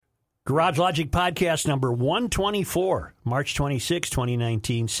Garage Logic podcast number 124, March 26,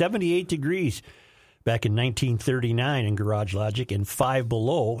 2019, 78 degrees back in 1939 in Garage Logic, and 5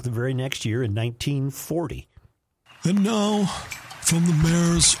 below the very next year in 1940. And now, from the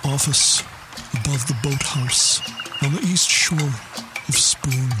mayor's office above the boathouse on the east shore of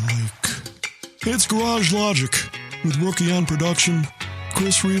Spoon Lake, it's Garage Logic with Rookie on production,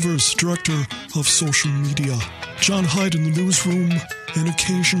 Chris Reavers, director of social media, John Hyde in the newsroom, and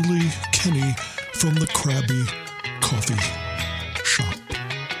occasionally Kenny from the Krabby Coffee Shop.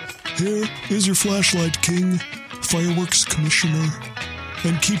 Here is your flashlight king, fireworks commissioner,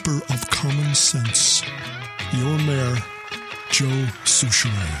 and keeper of common sense, your mayor, Joe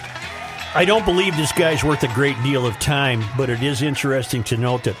Soucheray. I don't believe this guy's worth a great deal of time, but it is interesting to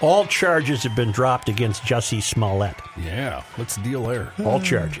note that all charges have been dropped against Jussie Smollett. Yeah, what's the deal there? All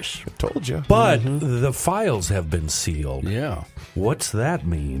charges. I told you. But the files have been sealed. Yeah. What's that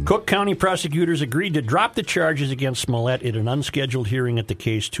mean? Cook County prosecutors agreed to drop the charges against Smollett in an unscheduled hearing at the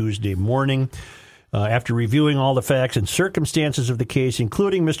case Tuesday morning. After reviewing all the facts and circumstances of the case,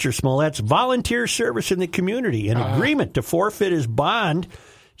 including Mr. Smollett's volunteer service in the community and agreement to forfeit his bond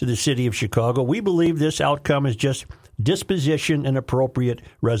to the city of Chicago, we believe this outcome is just disposition and appropriate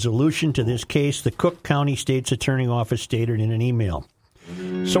resolution to this case, the Cook County State's Attorney Office stated in an email.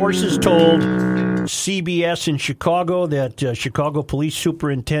 Sources told CBS in Chicago that Chicago Police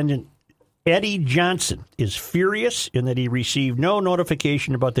Superintendent Eddie Johnson is furious in that he received no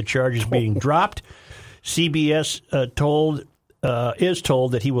notification about the charges being dropped. CBS is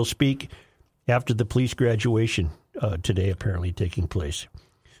told that he will speak after the police graduation today, apparently taking place.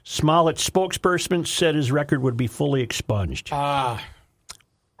 Smollett's spokesperson said his record would be fully expunged.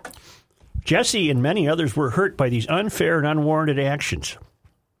 Jussie and many others were hurt by these unfair and unwarranted actions.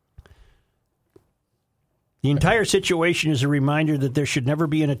 The entire situation is a reminder that there should never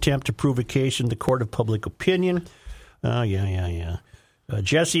be an attempt to prove a case in the court of public opinion. Jussie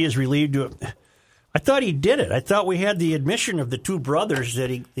is relieved to... I thought he did it. I thought we had the admission of the two brothers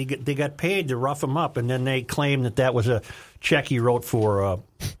that they got paid to rough him up, and then they claimed that was a check he wrote for a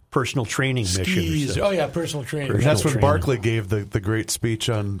personal training mission. Oh, yeah, personal training. That's when Barkley gave the great speech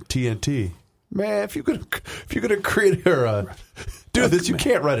on TNT. Man, if you're gonna create or do this, you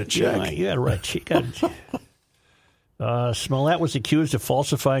can't write a check. You got to write a check. Smollett was accused of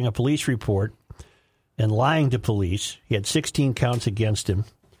falsifying a police report and lying to police. He had 16 counts against him,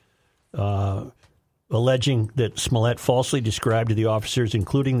 alleging that Smollett falsely described to the officers,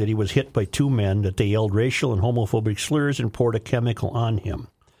 including that he was hit by two men, that they yelled racial and homophobic slurs and poured a chemical on him.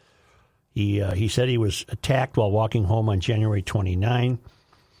 He said he was attacked while walking home on January 29.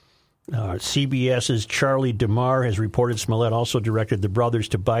 CBS's Charlie DeMar has reported Smollett also directed the brothers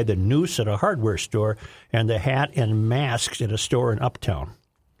to buy the noose at a hardware store and the hat and masks at a store in Uptown.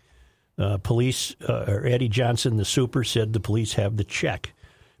 Eddie Johnson, the super, said the police have the check.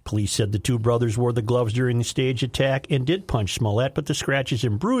 Police said the two brothers wore the gloves during the stage attack and did punch Smollett, but the scratches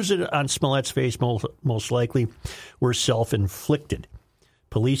and bruises on Smollett's face most likely were self-inflicted.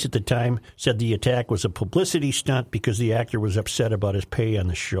 Police at the time said the attack was a publicity stunt because the actor was upset about his pay on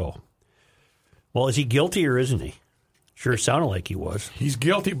the show. Well, is he guilty or isn't he? Sure sounded like he was. He's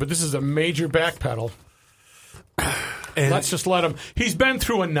guilty, but this is a major backpedal. And let's just let him. He's been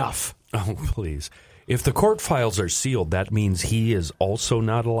through enough. Oh, please. If the court files are sealed, that means he is also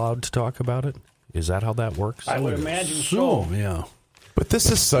not allowed to talk about it? Is that how that works? I would imagine so. Yeah. But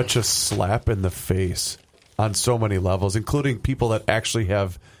this is such a slap in the face on so many levels, including people that actually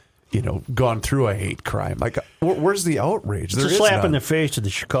have, gone through a hate crime. Like, where's the outrage? It's a slap in the face to the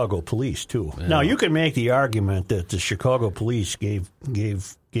Chicago police, too. Yeah. Now, you can make the argument that the Chicago police gave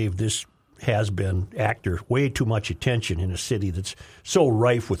this has-been actor way too much attention in a city that's so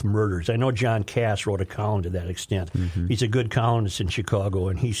rife with murders. I know John Cass wrote a column to that extent. Mm-hmm. He's a good columnist in Chicago,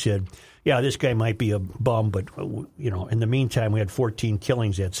 and he said, yeah, this guy might be a bum, but, in the meantime, we had 14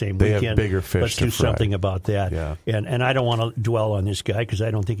 killings that same weekend. They have bigger fish Let's to do fry. Something about that. Yeah. And I don't want to dwell on this guy because I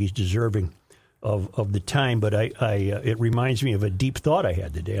don't think he's deserving of the time, but it reminds me of a deep thought I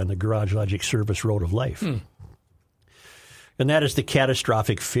had today on the Garage Logic Service Road of Life. And that is the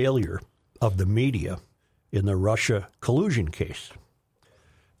catastrophic failure of the media in the Russia collusion case.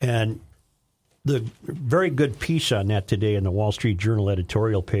 And the very good piece on that today in the Wall Street Journal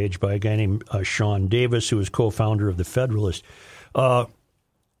editorial page by a guy named Sean Davis, who is co-founder of The Federalist. The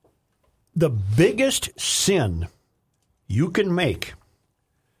biggest sin you can make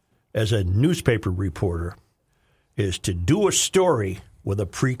as a newspaper reporter is to do a story with a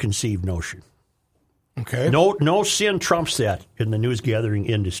preconceived notion. Okay. No sin trumps that in the news gathering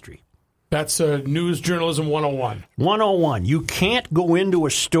industry. That's News Journalism 101. 101. You can't go into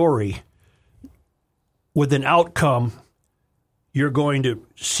a story with an outcome you're going to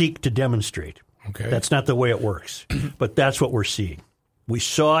seek to demonstrate. Okay. That's not the way it works. But that's what we're seeing. We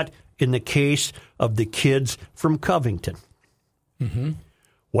saw it in the case of the kids from Covington. Mm-hmm.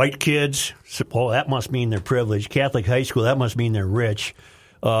 White kids, well, that must mean they're privileged. Catholic high school, that must mean they're rich.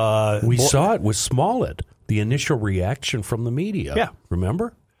 We saw it with Smollett, the initial reaction from the media. Yeah.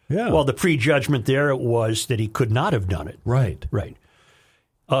 Remember? Yeah. Well, the prejudgment there was that he could not have done it. Right. Right.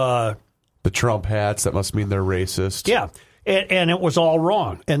 The Trump hats, that must mean they're racist. Yeah. And it was all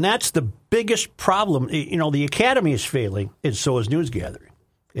wrong. And that's the biggest problem. You know, the Academy is failing, and so is news gathering.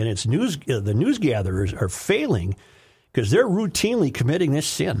 And it's the news gatherers are failing because they're routinely committing this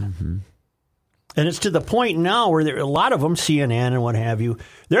sin. Mm-hmm. And it's to the point now where a lot of them, CNN and what have you,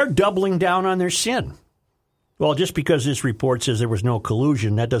 they're doubling down on their sin. Well, just because this report says there was no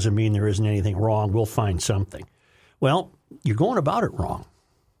collusion, that doesn't mean there isn't anything wrong. We'll find something. Well, you're going about it wrong.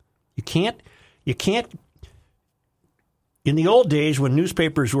 You can't. In the old days when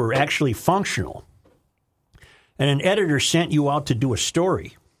newspapers were actually functional and an editor sent you out to do a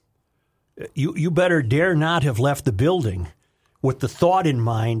story, you better dare not have left the building with the thought in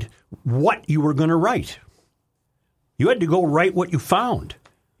mind what you were going to write. You had to go write what you found.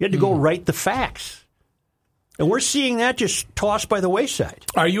 You had to go write the facts. And we're seeing that just tossed by the wayside.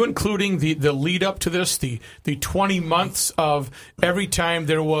 Are you including the lead up to this, the 20 months of every time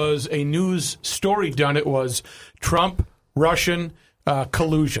there was a news story done, it was Trump, Russian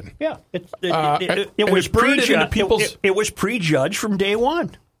collusion? Yeah. It was prejudged. It was prejudged from day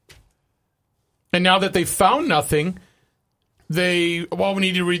one. And now that they found nothing, we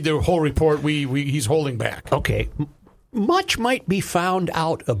need to read the whole report. He's holding back. Okay. Much might be found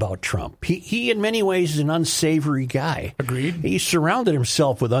out about Trump. He in many ways, is an unsavory guy. Agreed. He surrounded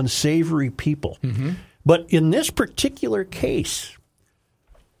himself with unsavory people. Mm-hmm. But in this particular case,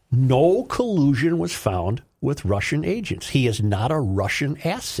 no collusion was found with Russian agents. He is not a Russian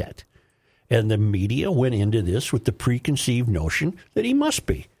asset. And the media went into this with the preconceived notion that he must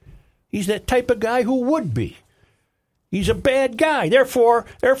be. He's that type of guy who would be. He's a bad guy. Therefore,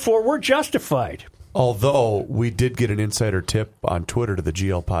 we're justified. Although we did get an insider tip on Twitter to the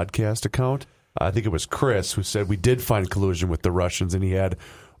GL podcast account. I think it was Chris who said we did find collusion with the Russians, and he had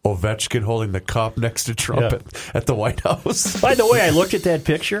Ovechkin holding the cup next to Trump at the White House. By the way, I looked at that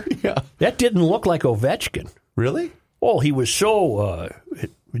picture. Yeah. That didn't look like Ovechkin. Really? Oh, he was so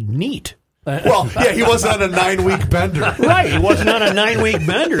neat. Well, yeah, he wasn't on a 9-week bender. Right, he wasn't on a 9-week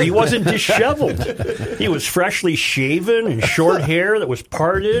bender. He wasn't disheveled. He was freshly shaven and short hair that was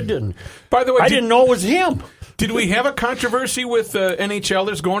parted. And by the way, I didn't know it was him. Did we have a controversy with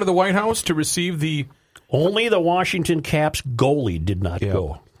NHLers going to the White House to receive the... Only the Washington Caps goalie did not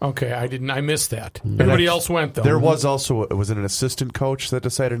go. Okay, I missed that. Everybody else went, though. There was also, was it an assistant coach that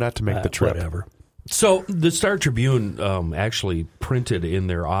decided not to make the trip? Whatever. So the Star Tribune actually printed in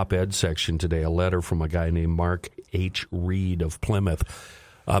their op-ed section today a letter from a guy named Mark H. Reed of Plymouth.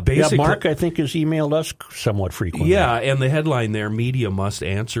 Mark, I think, has emailed us somewhat frequently. Yeah, and the headline there, media must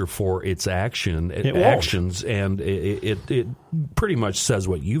answer for its actions, and it pretty much says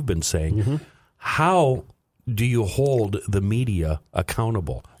what you've been saying. Mm-hmm. How do you hold the media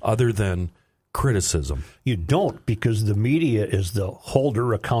accountable other than criticism? You don't, because the media is the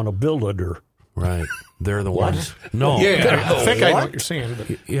holder accountability. Right. They're the ones. No. Yeah, I think I know what you're saying. But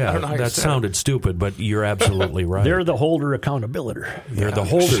yeah, I don't know how that sounded stupid, but you're absolutely right. They're the holder accountability. They're the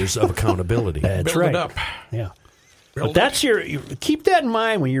holders of accountability. That's Build right. it up. Yeah. But that's keep that in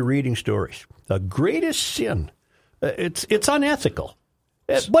mind when you're reading stories. The greatest sin, it's unethical.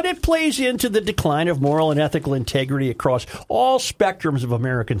 But it plays into the decline of moral and ethical integrity across all spectrums of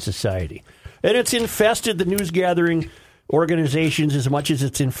American society. And it's infested the news gathering organizations as much as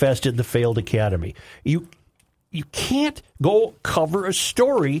it's infested the failed academy. You can't go cover a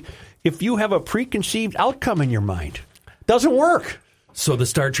story if you have a preconceived outcome in your mind. Doesn't work. So the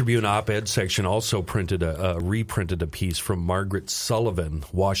Star Tribune op-ed section also reprinted a piece from Margaret Sullivan,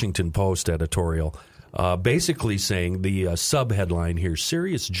 Washington Post editorial, basically saying the sub-headline here,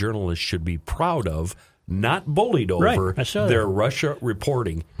 serious journalists should be proud of, not bullied over, their Russia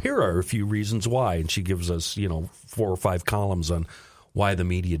reporting. Here are a few reasons why. And she gives us, 4 or 5 columns on why the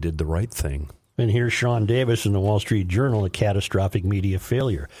media did the right thing. And here's Sean Davis in the Wall Street Journal, a catastrophic media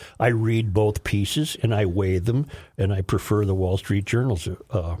failure. I read both pieces, and I weigh them, and I prefer the Wall Street Journal's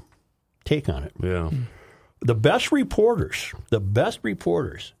take on it. Yeah. The best reporters,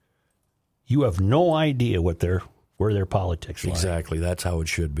 you have no idea where their politics lie. Exactly. That's how it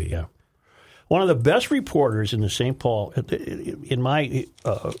should be. Yeah. One of the best reporters in the St. Paul, in my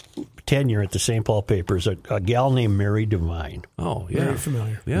tenure at the St. Paul paper, is a gal named Mary Devine. Oh, yeah. Very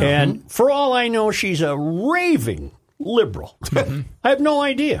familiar. Yeah. And for all I know, she's a raving liberal. I have no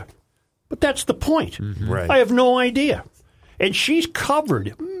idea. But that's the point. Right. I have no idea. And she's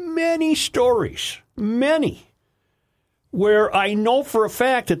covered many stories, many, where I know for a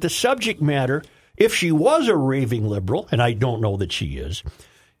fact that the subject matter, if she was a raving liberal, and I don't know that she is,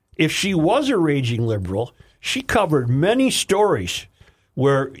 if she was a raging liberal, she covered many stories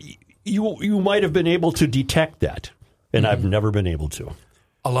where you might have been able to detect that, and I've never been able to.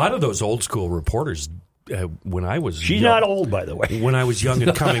 A lot of those old school reporters, when I was She's young, not old, by the way. when I was young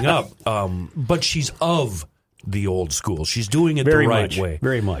and coming up, but she's of the old school. She's doing it Very the right much, way.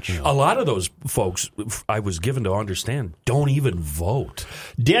 very much. A lot of those folks, I was given to understand, don't even vote.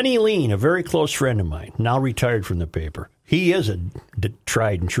 Denny Lean, a very close friend of mine, now retired from the paper. He is a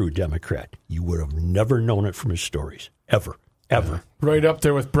tried and true Democrat. You would have never known it from his stories, ever. Right up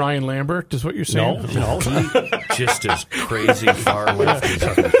there with Brian Lambert, is what you're saying? No. Just as crazy far left as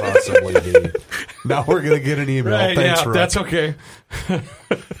you can possibly be. Now we're going to get an email. Right, Thanks, yeah, Rick. that's okay.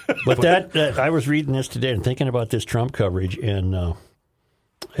 But that I was reading this today and thinking about this Trump coverage, and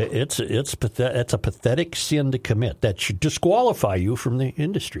it's a pathetic sin to commit. That should disqualify you from the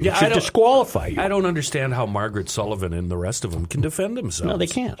industry. Yeah, it should disqualify you. I don't understand how Margaret Sullivan and the rest of them can defend themselves. No, they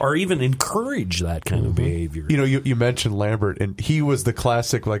can't. Or even encourage that kind of behavior. You know, you mentioned Lambert, and he was the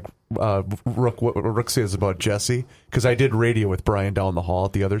classic, like, what Rook says about Jesse, because I did radio with Brian down the hall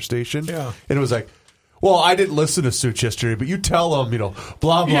at the other station. Yeah. And it was like, well, I didn't listen to Suits yesterday, but you tell him,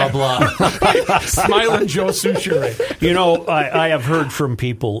 blah, blah, blah. Smiling Joe Souchere. You know, I have heard from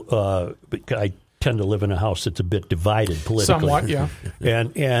people. I tend to live in a house that's a bit divided politically. Somewhat, yeah.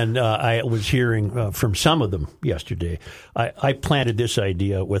 And I was hearing from some of them yesterday. I planted this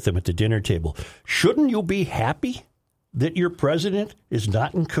idea with them at the dinner table. Shouldn't you be happy that your president is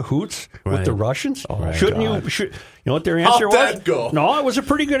not in cahoots with the Russians? Shouldn't you? You know what their answer was? How'd that go? No, it was a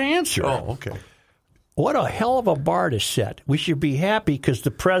pretty good answer. Oh, okay. What a hell of a bar to set. We should be happy because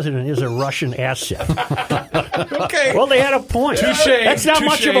the president is a Russian asset. Okay. Well, they had a point. Touche. That's not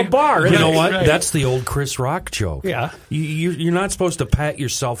much of a bar. Is You it? know what? Right. That's the old Chris Rock joke. Yeah. You're not supposed to pat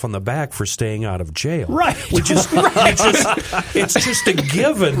yourself on the back for staying out of jail. Right. Which is it's just a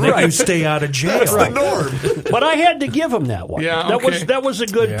given that you stay out of jail. That's the norm. But I had to give him that one. Yeah, that okay. was a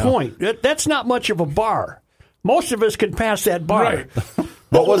good point. That's not much of a bar. Most of us can pass that bar. Right.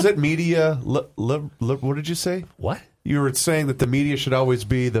 What was it? Media? What did you say? What? You were saying that the media should always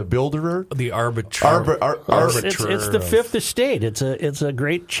be the builder? The arbiter. It's the fifth estate. It's a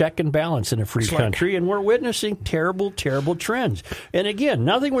great check and balance in a free country, and we're witnessing terrible, terrible trends. And again,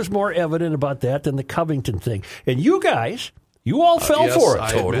 nothing was more evident about that than the Covington thing. And you guys, you all fell for it.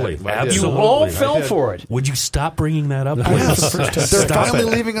 Totally. You Absolutely. all I fell did. for it. Would you stop bringing that up? Yes. please? They're Stop finally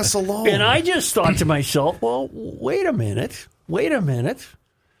it. leaving us alone. And I just thought to myself, well, wait a minute.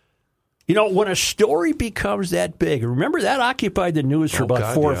 You know, when a story becomes that big, remember that occupied the news for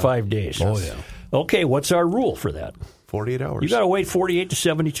about 4 or 5 days. Oh, yeah. Okay, what's our rule for that? 48 hours. You got to wait 48 to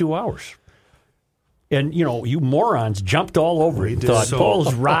 72 hours. And, you know, you morons jumped all over it and thought,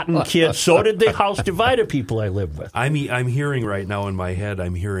 those rotten kids. So did the House Divided people I live with. I'm hearing right now in my head,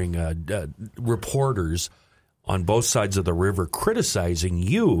 I'm hearing reporters on both sides of the river criticizing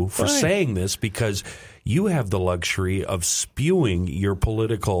you for saying this because you have the luxury of spewing your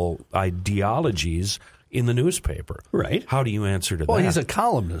political ideologies in the newspaper. Right. How do you answer to Well, that? he's a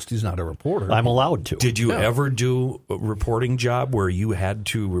columnist. He's not a reporter. I'm allowed to. Did you ever do a reporting job where you had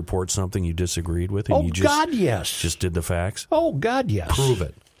to report something you disagreed with and Oh, you just, God, yes. just did the facts? Oh, God, yes. Prove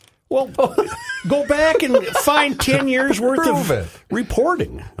it. Well, go back and find 10 years worth of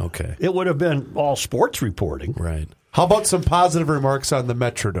reporting. Okay. It would have been all sports reporting. Right. How about some positive remarks on the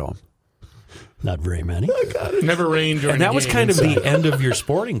Metrodome? Not very many. Never rained during And that the was game, kind of so. the end of your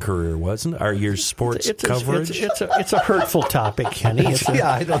sporting career, wasn't it? Or your sports coverage? It's a hurtful topic, Kenny.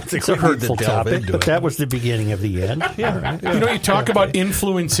 I don't think It's a we need to hurtful delve topic, into but it. that was the beginning of the end. Yeah. You know, you talk about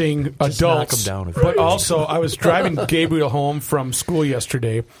influencing knock adults, 'em down if but you also I was driving Gabriel home from school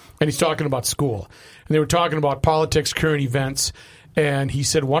yesterday, and he's talking about school. And they were talking about politics, current events, and he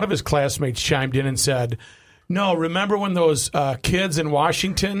said one of his classmates chimed in and said, no, remember when those kids in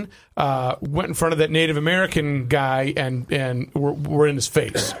Washington went in front of that Native American guy and were in his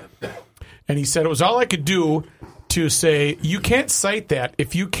face? And he said, it was all I could do to say, you can't cite that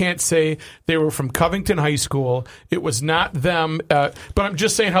if you can't say they were from Covington High School. It was not them. But I'm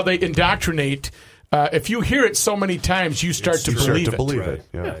just saying how they indoctrinate. If you hear it so many times, you start to believe it.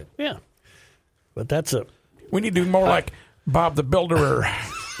 Yeah. Yeah. But that's a... We need to do more like Bob the Builder.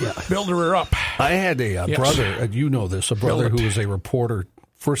 Building her up. I had a Yes. brother, you know this, a brother Build it. who was a reporter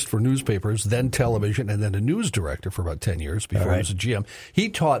first for newspapers, then television, and then a news director for about 10 years before he was a GM. He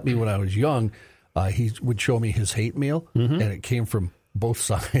taught me when I was young, he would show me his hate mail, and it came from both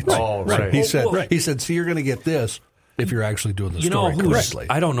sides. Oh, right. He said, so you're going to get this if you're actually doing the story correctly.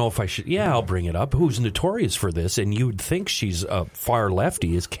 I don't know if I should. Yeah, I'll bring it up. Who's notorious for this, and you'd think she's a far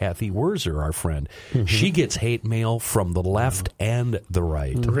lefty, is Kathy Wurzer, our friend. She gets hate mail from the left and the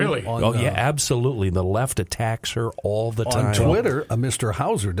right. Really? Yeah, absolutely. The left attacks her all the time. On Twitter, a Mr.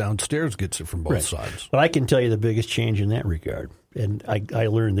 Hauser downstairs gets it from both sides. But I can tell you the biggest change in that regard, and I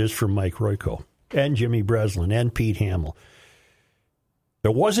learned this from Mike Royko and Jimmy Breslin and Pete Hamill.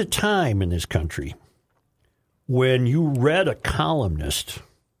 There was a time in this country when you read a columnist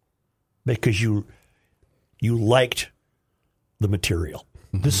because you liked the material.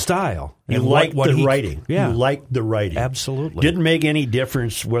 The style. You and liked what the he- writing. Yeah. You liked the writing. Absolutely. Didn't make any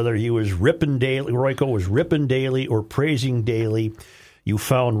difference whether he was ripping Daly, Royko was ripping Daly or praising Daly. You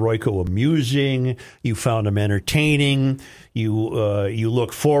found Royko amusing. You found him entertaining. You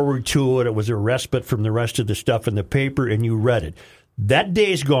look forward to it. It was a respite from the rest of the stuff in the paper, and you read it. That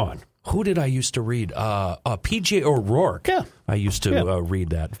day's gone. Who did I used to read? P.J. O'Rourke. Yeah. I used to read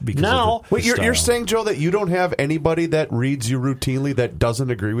that because Now- of the Wait, you're style. saying, Joe, that you don't have anybody that reads you routinely that doesn't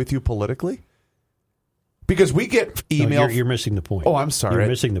agree with you politically? Because we get No, email. you're missing the point. Oh, I'm sorry. You're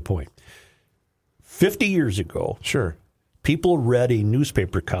missing the point. 50 years ago, Sure. people read a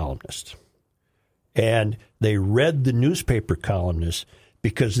newspaper columnist, and they read the newspaper columnist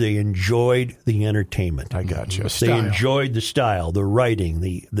because they enjoyed the entertainment. I got you. They enjoyed the style, the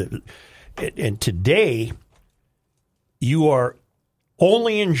writing, and today you are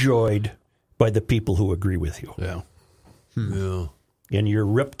only enjoyed by the people who agree with you, Yeah. and you're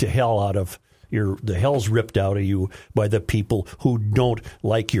ripped to hell out of the hell's ripped out of you by the people who don't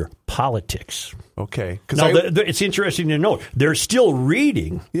like your politics. Okay. Now, it's interesting to note they're still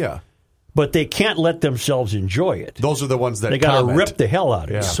reading, yeah. but they can't let themselves enjoy it. Those are the ones that They got to comment. rip the hell out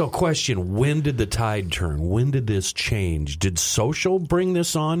of it. So, question: when did the tide turn? When did this change? Did social bring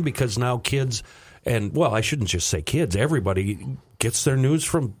this on? Because now kids, and well, I shouldn't just say kids. Everybody gets their news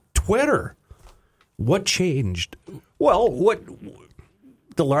from Twitter. What changed? Well,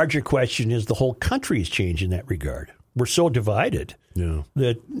 the larger question is the whole country has changed in that regard. We're so divided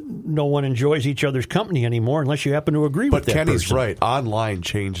that no one enjoys each other's company anymore unless you happen to agree with that Kenny's person. right. Online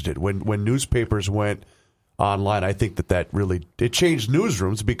changed it. When newspapers went online, I think that really it changed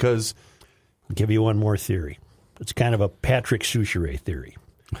newsrooms because I'll give you one more theory. It's kind of a Patrick Souchere theory.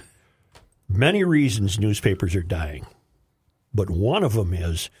 Many reasons newspapers are dying, but one of them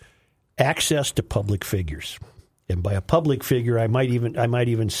is access to public figures. And by a public figure, I might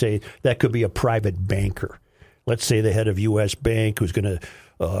even say that could be a private banker. Let's say the head of U.S. Bank who's going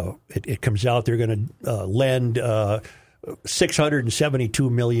to, it comes out they're going to lend $672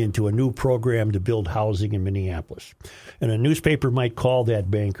 million to a new program to build housing in Minneapolis. And a newspaper might call that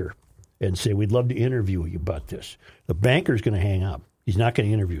banker and say, we'd love to interview you about this. The banker's going to hang up. He's not going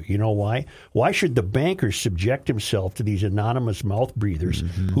to interview. You know why? Why should the banker subject himself to these anonymous mouth breathers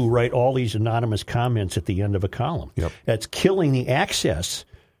who write all these anonymous comments at the end of a column? Yep. That's killing the access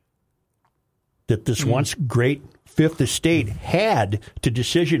that this once great Fifth Estate had to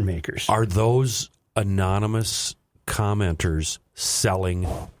decision makers. Are those anonymous commenters selling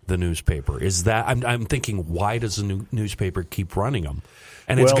the newspaper? Is that I'm thinking? Why does the newspaper keep running them?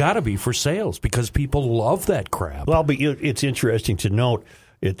 And it's Well- got to be for sales because people love that crap. Well, but it's interesting to note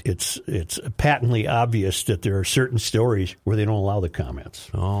it's patently obvious that there are certain stories where they don't allow the comments.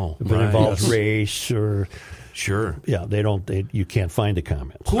 Oh, If it right. involves race or Sure. you can't find the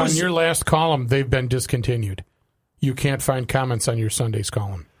comments. On your last column, they've been discontinued. You can't find comments on your Sunday's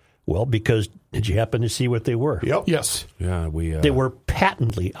column. Well, because did you happen to see what they were? Yep. Yes. Yeah, They were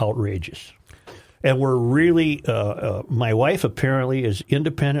patently outrageous. And we're really, my wife apparently is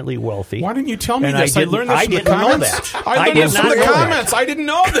independently wealthy. Why didn't you tell me And this? I learned this I from the didn't know comments. that. I learned did this from not the know that. comments. I didn't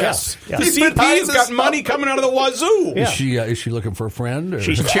know this. Yeah. The CP's got money coming out of the wazoo. Yeah. Is she looking for a friend? Or?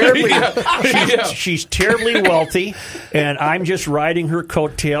 She's terribly, Yeah. she's terribly wealthy, and I'm just riding her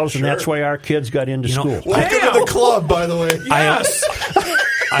coattails, and that's why our kids got into school. Welcome to the club, by the way. Yes.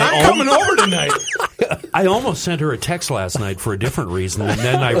 I'm coming over tonight. I almost sent her a text last night for a different reason, and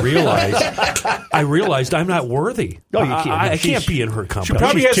then I realized I'm not worthy. No, you can't. I She's- can't be in her She company.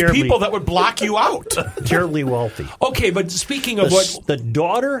 probably she's has terribly- people that would block you out. Terribly wealthy. Okay, but speaking of what, The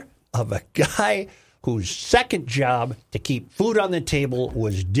daughter of a guy whose second job to keep food on the table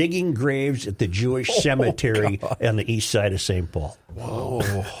was digging graves at the Jewish cemetery on the east side of St. Paul.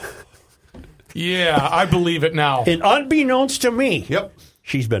 Yeah, I believe it now. And unbeknownst to me, Yep.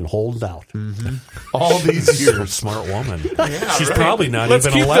 she's been holding out. All these years. Smart woman. Yeah, She's right. probably not Let's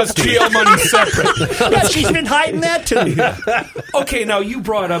even keep a lefty. this GL money separate. Yeah, she's been hiding that too. Okay, now you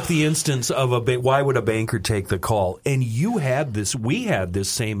brought up the instance of why would a banker take the call? And we had this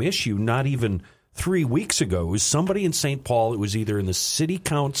same issue not even 3 weeks ago. It was somebody in St. Paul. It was either in the city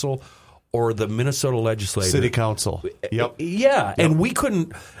council or the Minnesota legislature. City council. Yep. Yeah, and we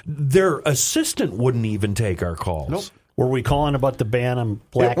couldn't, their assistant wouldn't even take our calls. Nope. Were we calling about the ban on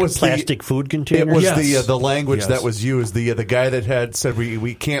It was plastic food containers? It was Yes. the language Yes. that was used. The guy that had said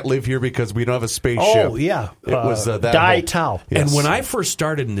we can't live here because we don't have a spaceship. Oh, yeah. It was that Dai whole- Tao. Yes. And when I first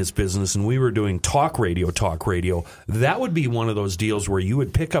started in this business and we were doing talk radio, that would be one of those deals where you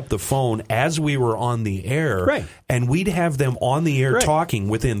would pick up the phone as we were on the air, Right. and we'd have them on the air Right. talking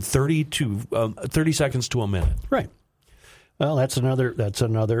within 30 seconds to a minute. Right. Well, that's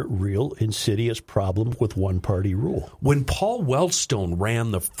another real insidious problem with one-party rule. When Paul Wellstone ran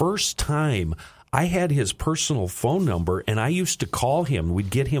the first time, I had his personal phone number, and I used to call him.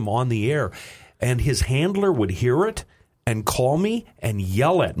 We'd get him on the air, and his handler would hear it and call me and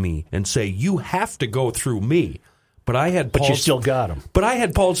yell at me and say, "You have to go through me." But I had But Paul's, you still got him. But I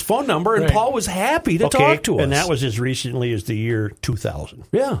had Paul's phone number, and Right. Paul was happy to talk to us. And that was as recently as the year 2000,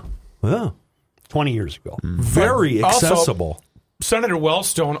 yeah. 20 years ago. Very Also- accessible. Senator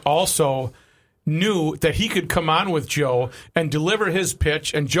Wellstone also knew that he could come on with Joe and deliver his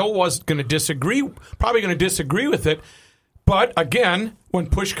pitch, and Joe was going to disagree, probably going to disagree with it. But again, when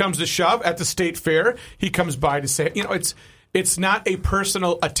push comes to shove at the state fair, he comes by to say, it's not a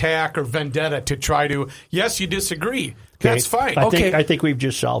personal attack or vendetta to try to, yes, you disagree. That's fine. I think we've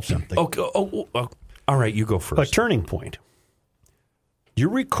just solved something. Okay. All right, you go A first. turning point. Do you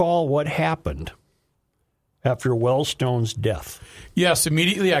recall what happened after Wellstone's death? Yes,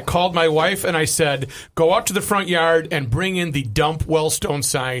 immediately I called my wife and I said, go out to the front yard and bring in the dump Wellstone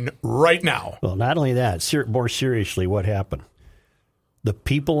sign right now. Well, not only that, more seriously, what happened? The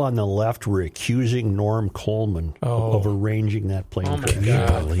people on the left were accusing Norm Coleman of arranging that plane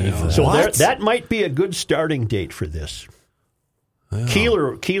crash. So that might be a good starting date for this.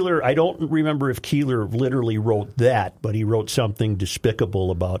 Keeler, I don't remember if Keeler literally wrote that, but he wrote something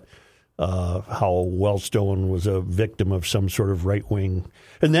despicable about how Wellstone was a victim of some sort of right-wing.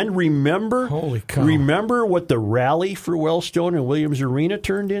 And then remember what the rally for Wellstone in Williams Arena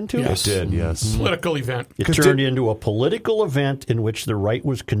turned into? Yes. It did, yes. Political event. It turned into a political event in which the right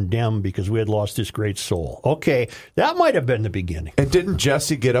was condemned because we had lost this great soul. Okay, that might have been the beginning. And didn't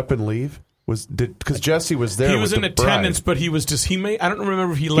Jesse get up and leave? Because Jesse was there. He was with in the attendance, bride. but he was just I don't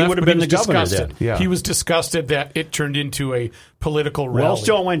remember if he left. would have but been he the was governor disgusted. then. Yeah. He was disgusted that it turned into a political rally.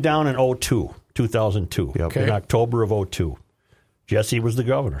 Wellstone went down in 2002, Yep. in October of 2002. Jesse was the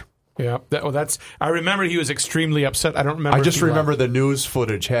governor. Yeah, that's. I remember he was extremely upset. I don't remember. I if just he remember left. the news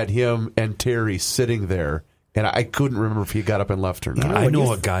footage had him and Terry sitting there, and I couldn't remember if he got up and left or not. I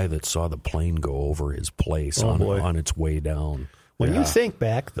know a guy that saw the plane go over his place on its way down. When you think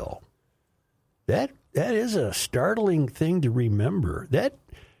back, though, that is a startling thing to remember.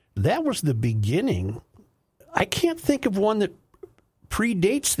 That was the beginning. I can't think of one that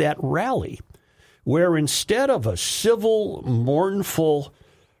predates that rally, where instead of a civil, mournful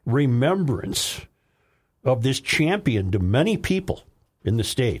remembrance of this champion to many people in the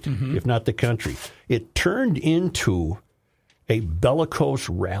state, if not the country, it turned into a bellicose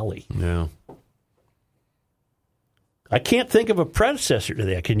rally. Yeah. I can't think of a predecessor to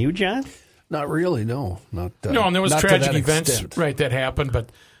that. Can you, John? Not really, no. Not No, and there was not to tragic that events extent. right that happened, but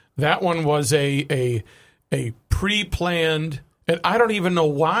that one was a pre-planned, and I don't even know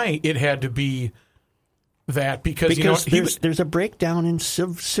why it had to be that because there's a breakdown in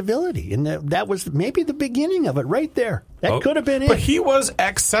civility, and that was maybe the beginning of it right there. That could have been it. But he was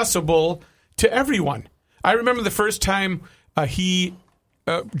accessible to everyone. I remember the first time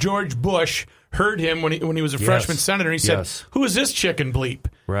George Bush heard him when he was a freshman senator. He said, "Who is this chicken bleep?"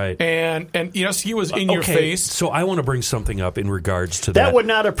 Right. And yes, he was in your face. So I want to bring something up in regards to that would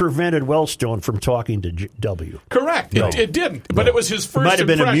not have prevented Wellstone from talking to W. Correct. No. It didn't. But it was his first Might have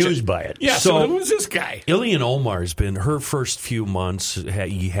been impression. amused by it. Yeah, so who was this guy? Illian Omar's been, her first few months,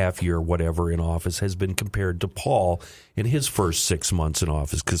 half year, whatever, in office has been compared to Paul in his first 6 months in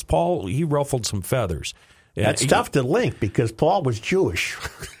office because Paul, he ruffled some feathers. That's tough to link because Paul was Jewish.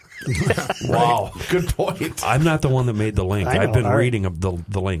 Wow. Good point. I'm not the one that made the link. I know, I've been all right. reading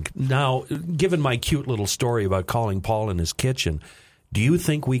the link. Now, given my cute little story about calling Paul in his kitchen, do you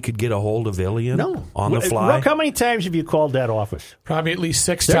think we could get a hold of Illian on the fly? Look, how many times have you called that office? Probably at least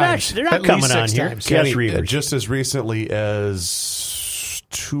six They're times. not At coming least on six here. times. Yes, Kenny, Reavers. just as recently as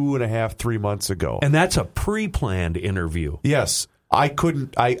 2.5, 3 months ago. And that's a pre-planned interview. Yes. I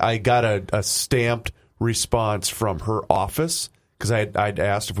couldn't. I got a stamped response from her office because I'd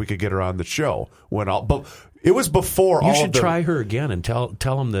asked if we could get her on the show. But it was before. You should try her again and tell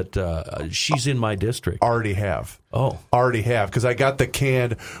them that she's in my district. Already have. Because I got the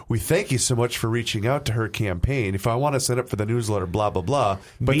canned. We thank you so much for reaching out to her campaign. If I want to sign up for the newsletter, blah blah blah.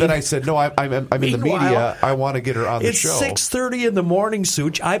 But then I said no. I'm in the media. I want to get her on the show. It's 6:30 in the morning,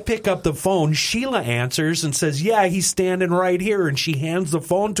 Such. I pick up the phone. Sheila answers and says, "Yeah, he's standing right here," and she hands the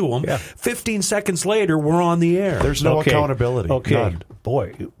phone to him. Yeah. 15 seconds later, we're on the air. There's no accountability. Okay, none.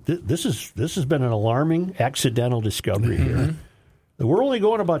 Boy, this has been an alarming accidental discovery here. We're only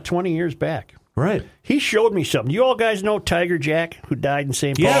going about 20 years back. Right. He showed me something. You all guys know Tiger Jack, who died in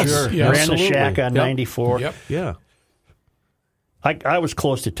St. Paul? Yes. Sure. Ran Absolutely. the shack on 94. Yep. Yeah. I was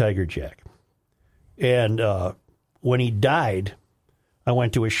close to Tiger Jack. And when he died, I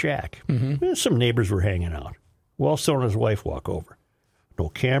went to his shack. Some neighbors were hanging out. Wellstone and his wife walk over. No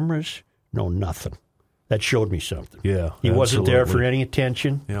cameras, no nothing. That showed me something. Yeah. He wasn't there for absolutely. any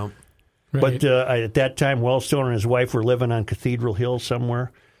attention. Yeah. But at that time, Wellstone and his wife were living on Cathedral Hill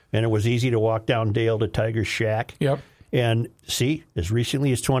somewhere, and it was easy to walk down Dale to Tiger's shack. Yep. And see, as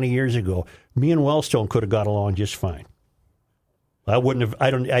recently as 20 years ago, me and Wellstone could have got along just fine. I wouldn't have.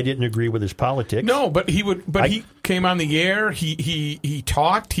 I didn't agree with his politics. No, but he would. But he came on the air. He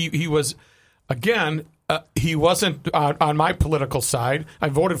talked. He was again. He wasn't on my political side. I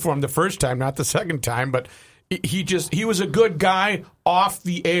voted for him the first time, not the second time. But he was a good guy off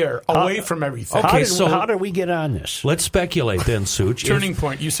the air, away from everything. Okay, how did we get on this? Let's speculate then, Such. Turning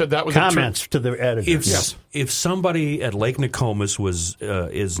point. You said that was comments to the editor. If somebody at Lake Nokomis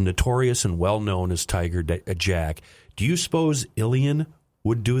is notorious and well known as Tiger Jack, do you suppose Ilian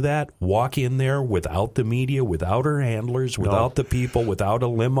would do that? Walk in there without the media, without her handlers, without the people, without a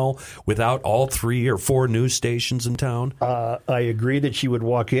limo, without all 3 or 4 news stations in town? I agree that she would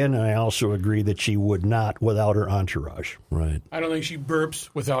walk in, and I also agree that she would not without her entourage. Right. I don't think she burps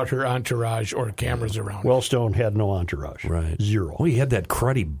without her entourage or cameras around. Wellstone had no entourage. Right. Zero. Well, he had that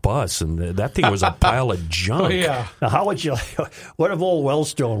cruddy bus, and that thing was a pile of junk. Oh, yeah. Now, how would you? What if old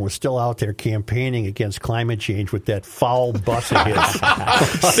Wellstone was still out there campaigning against climate change with that foul bus of his?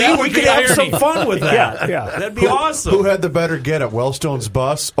 See, we could have some fun with that. Yeah. That'd be awesome. Who had the better get at Wellstone's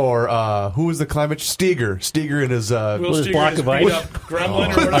bus or who was the climate? Steger and his block of ice?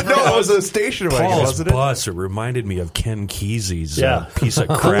 Gremlin or whatever. No, it was a station wagon, Paul's wasn't it? bus. It reminded me of Ken Kesey's piece of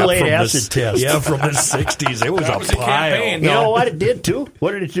crap Kool-Aid from acid test. Yeah, from the 60s. It was That a was a pile. campaign. You know what it did too?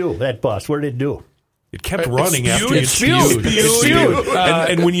 What did it do? That bus. What did it do? It kept running It after you spewed. spewed. It spewed.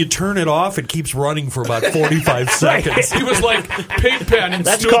 And when you turn it off, it keeps running for about 45 seconds. He was like Pigpen and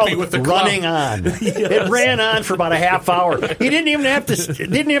That's Snoopy called with the running club. on. It ran on for about a half hour. He didn't even have to.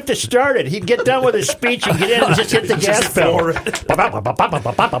 Didn't have to start it. He'd get done with his speech and get in and just hit the gas pedal.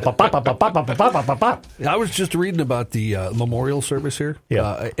 I was just reading about the memorial service here.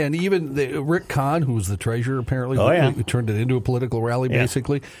 Yeah. And even Rick Kahn, who was the treasurer apparently, who turned it into a political rally,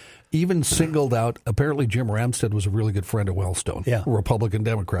 basically, even singled out, apparently Jim Ramstad was a really good friend of Wellstone, a Republican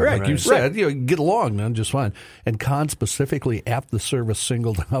Democrat. Right, like you said, you get along, man, just fine. And Kahn specifically, after the service,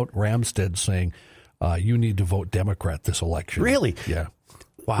 singled out Ramstad, saying, you need to vote Democrat this election. Really? Yeah.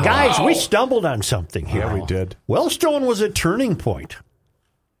 Wow. Guys, we stumbled on something here. Yeah, we did. Wellstone was a turning point.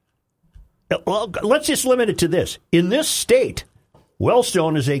 Well, let's just limit it to this. In this state,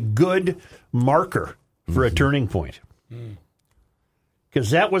 Wellstone is a good marker for a turning point.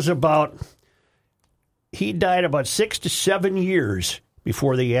 Because that was he died about 6 to 7 years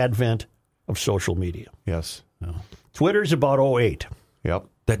before the advent of social media. Yes. Twitter's about 08. Yep.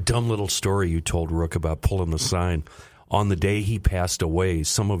 That dumb little story you told, Rook, about pulling the sign. On the day he passed away,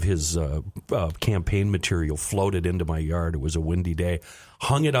 some of his campaign material floated into my yard. It was a windy day.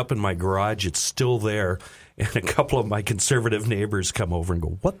 Hung it up in my garage. It's still there. And a couple of my conservative neighbors come over and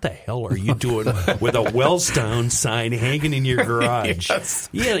go, "What the hell are you doing with a Wellstone sign hanging in your garage?" Yes.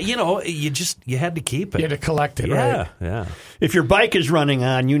 Yeah, you had to keep it. You had to collect it, Yeah, right? yeah. If your bike is running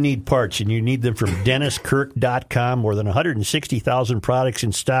on, you need parts, and you need them from DennisKirk.com. More than 160,000 products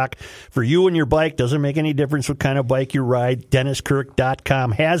in stock for you and your bike. Doesn't make any difference what kind of bike you ride.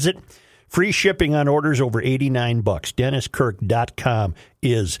 DennisKirk.com has it. Free shipping on orders over $89. DennisKirk.com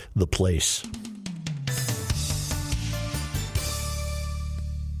is the place.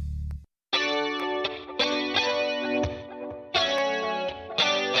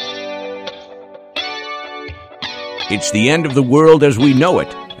 It's the end of the world as we know it,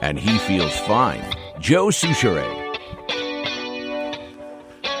 and he feels fine. Joe Souchere.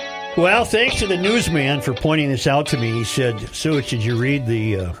 Well, thanks to the newsman for pointing this out to me. He said, "Such, did you read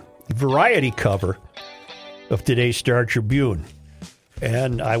the Variety cover of today's Star Tribune?"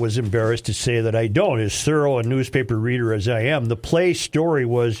 And I was embarrassed to say that I don't. As thorough a newspaper reader as I am, the play story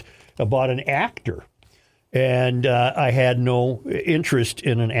was about an actor. And I had no interest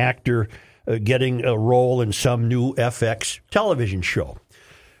in an actor getting a role in some new FX television show.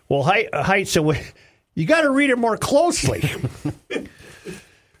 Well, Height said, well, you got to read it more closely. And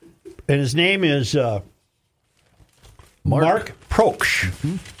his name is Mark Proksch.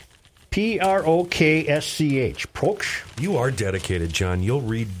 Mm-hmm. Proksch. Proksch. You are dedicated, John. You'll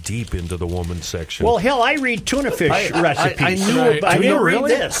read deep into the woman section. Well, hell, I read tuna fish recipes. I didn't read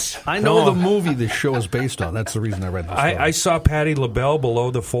this. I know the movie this show is based on. That's the reason I read this. I saw Patti LaBelle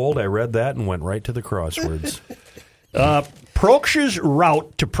Below the Fold. I read that and went right to the crosswords. Proksch's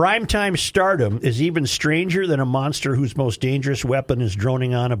route to primetime stardom is even stranger than a monster whose most dangerous weapon is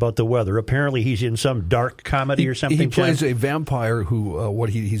droning on about the weather. Apparently, he's in some dark comedy or something. He plays a vampire who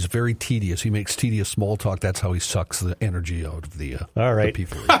he's very tedious. He makes tedious small talk. That's how he sucks the energy out of the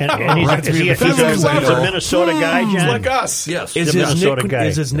people. And he's a Minnesota guy, John? Like us. Yes. Is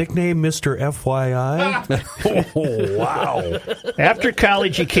his nickname Mr. FYI? Oh, wow. After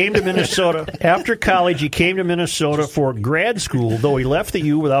college, he came to Minnesota for grad school, though he left the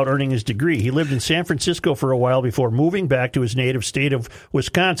U without earning his degree. He lived in San Francisco for a while before moving back to his native state of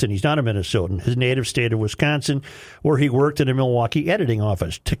Wisconsin. He's not a Minnesotan. His native state of Wisconsin, where he worked in a Milwaukee editing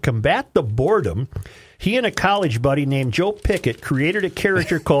office. To combat the boredom, he and a college buddy named Joe Pickett created a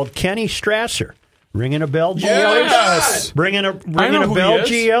character called Kenny Strasser. Ringing a bell, G. Yes! Ringing a bell,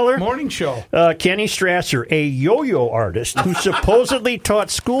 G. Eller? Morning show. Kenny Strasser, a yo-yo artist who supposedly taught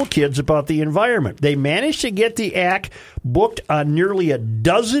school kids about the environment. They managed to get the act booked on nearly a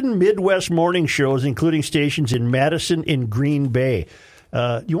dozen Midwest morning shows, including stations in Madison and Green Bay.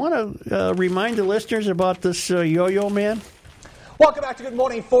 You want to remind the listeners about this yo-yo man? Welcome back to Good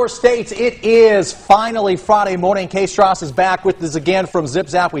Morning Four States. It is finally Friday morning. Kay Strauss is back with us again from Zip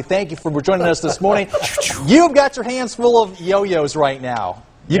Zap. We thank you for joining us this morning. You've got your hands full of yo-yos right now.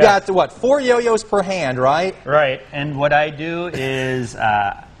 You got, 4 yo-yos per hand, right? Right. And what I do is,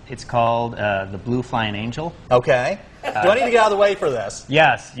 it's called the Blue Flying Angel. Okay. Do I need to get out of the way for this?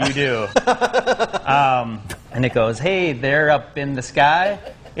 Yes, you do. And it goes, hey, they're up in the sky.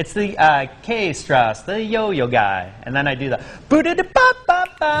 It's the K Strauss, the yo-yo guy. And then I do the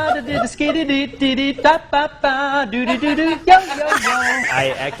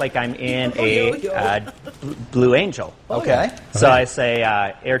I act like I'm in a Blue Angel. Okay. So I say,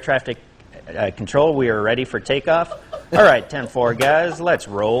 air traffic control, we are ready for takeoff. All right, 10-4, guys, let's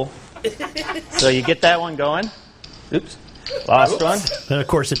roll. So you get that one going. Oops. Lost one. And, of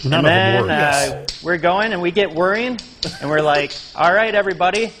course, none of them work. We're going, and we get worrying, and we're like, all right,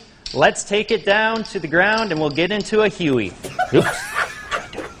 everybody, let's take it down to the ground, and we'll get into a Huey. Oops.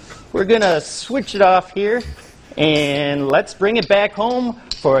 We're going to switch it off here, and let's bring it back home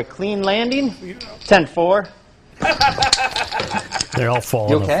for a clean landing. 10-4. They're all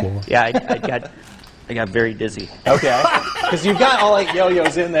falling okay? on the floor. Yeah, I got very dizzy. Okay. Because you've got all 8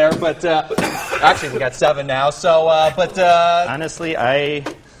 yo-yos in there, but actually we got 7 now. So, honestly, I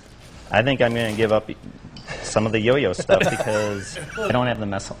think I'm going to give up some of the yo-yo stuff because I don't have the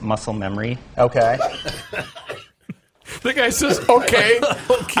muscle memory. Okay. The guy says, okay.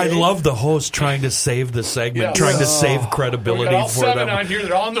 I love the host trying to save the segment, trying to save credibility we got all for 7 them. on here.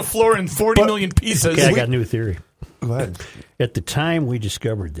 They're all on the floor in 40 million pieces. Okay, I got a new theory. Go ahead. At the time we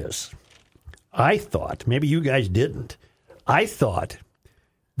discovered this, I thought, maybe you guys didn't, I thought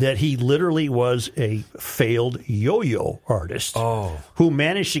that he literally was a failed yo-yo artist who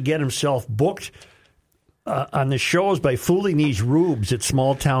managed to get himself booked on the shows by fooling these rubes at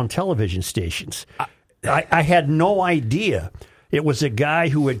small-town television stations. I had no idea it was a guy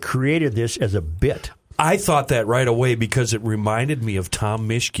who had created this as a bit. I thought that right away because it reminded me of Tom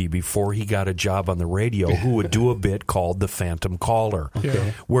Mischke before he got a job on the radio, who would do a bit called The Phantom Caller,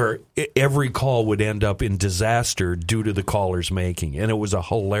 where every call would end up in disaster due to the caller's making. And it was a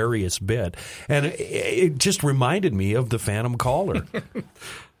hilarious bit. And it just reminded me of The Phantom Caller.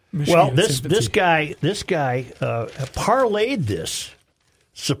 Well, this guy parlayed this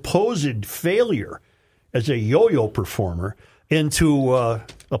supposed failure as a yo-yo performer into a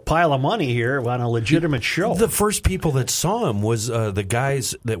pile of money here on a legitimate show. The first people that saw him was the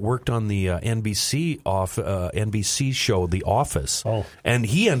guys that worked on the NBC show, The Office. Oh. And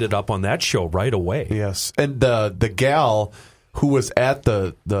he ended up on that show right away. Yes. And the gal who was at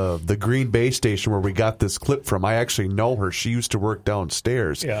the Green Bay station where we got this clip from, I actually know her. She used to work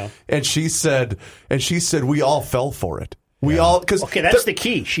downstairs. Yeah. And she said we all fell for it. We all because that's the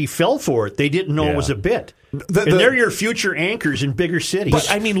key. She fell for it. They didn't know it was a bit. And they're your future anchors in bigger cities. But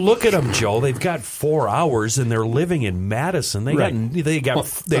I mean, look at them, Joe. They've got 4 hours, and they're living in Madison. They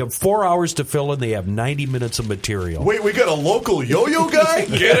have 4 hours to fill, and they have 90 minutes of material. Wait, we got a local yo-yo guy?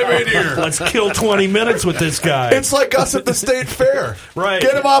 Get him in here. Let's kill 20 minutes with this guy. It's like us at the state fair. Right.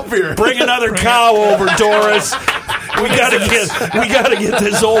 Get him up here. Bring another cow over, Doris. We gotta get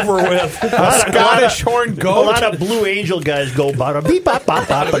this over with. A Scottish horn goat. A lot of Blue Angel guys go bada beep bop bop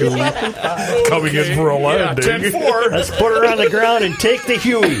bop. Coming in for a landing. 10-4. Let's put her on the ground and take the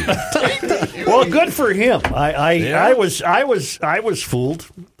Huey. Well, good for him. I was fooled.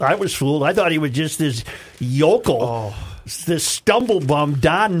 I thought he was just this yokel. This stumblebum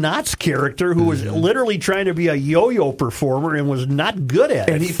Don Knotts character who was literally trying to be a yo-yo performer and was not good at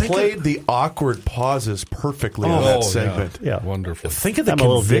it. And he played the awkward pauses perfectly in that segment. Yeah. Wonderful. Think of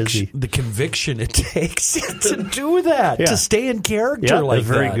the conviction it takes to do that, to stay in character like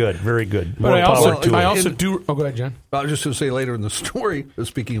very that. good, very good. But I also do. Oh, go ahead, John. I was just going to say later in the story,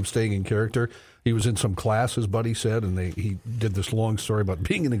 speaking of staying in character, he was in some class, as Buddy said, and he did this long story about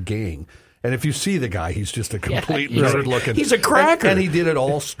being in a gang. And if you see the guy, he's just a complete nerd looking. He's a cracker. And he did it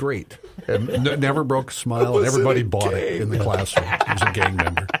all straight. And never broke a smile, and everybody bought it in the classroom. He was a gang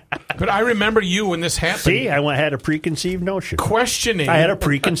member. But I remember you when this happened. See, I had a preconceived notion. Questioning. I had a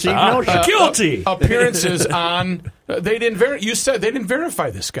preconceived notion. Guilty. Appearances on. They didn't. You said they didn't verify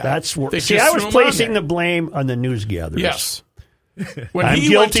this guy. That's where. See, I was placing the blame on the news gatherers. Yes. I'm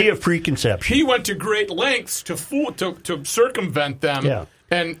guilty of preconception. He went to great lengths to circumvent them. Yeah.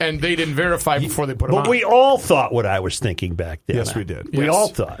 And they didn't verify before they put him on. But we all thought what I was thinking back then. Yes, we did. We all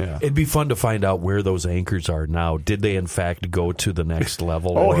thought. Yeah. It'd be fun to find out where those anchors are now. Did they, in fact, go to the next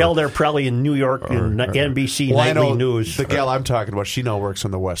level? Hell, they're probably in New York in NBC Nightly News. The gal I'm talking about, she now works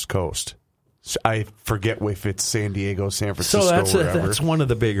on the West Coast. So I forget if it's San Diego, San Francisco, so wherever. that's one of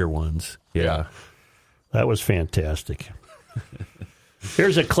the bigger ones. Yeah. That was fantastic.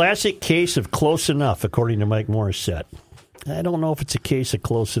 Here's a classic case of close enough, according to Mike Morissette. I don't know if it's a case of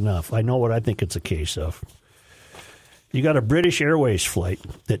close enough. I know what I think it's a case of. You got a British Airways flight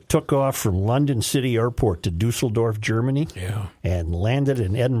that took off from London City Airport to Dusseldorf, Germany, and landed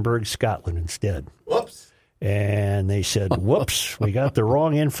in Edinburgh, Scotland instead. Whoops. And they said, whoops, we got the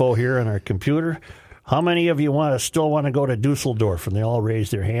wrong info here on our computer. How many of you still want to go to Dusseldorf? And they all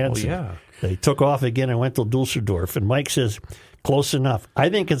raised their hands. They took off again and went to Dusseldorf. And Mike says, close enough. I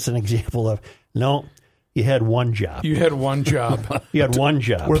think it's an example of, no, you had one job. You had one job. You had one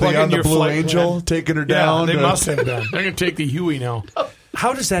job. Were they on the Blue Angel taking her down? They must have been. They're going to take the Huey now.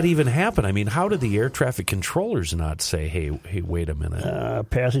 How does that even happen? I mean, how did the air traffic controllers not say, hey, wait a minute?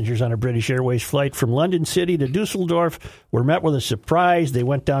 Passengers on a British Airways flight from London City to Dusseldorf were met with a surprise. They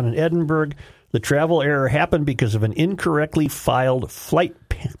went down in Edinburgh. The travel error happened because of an incorrectly filed flight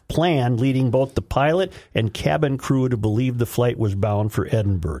plan, leading both the pilot and cabin crew to believe the flight was bound for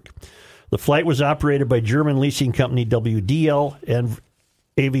Edinburgh. The flight was operated by German leasing company WDL and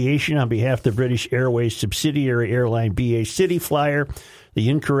Aviation on behalf of the British Airways subsidiary airline BA City Flyer. The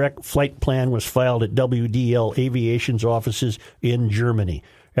incorrect flight plan was filed at WDL Aviation's offices in Germany.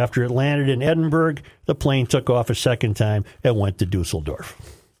 After it landed in Edinburgh, the plane took off a second time and went to Dusseldorf.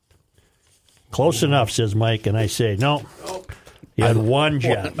 Close enough, says Mike, and I say, no. You had one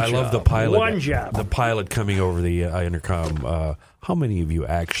job. I love the pilot. One job. The pilot coming over the intercom. How many of you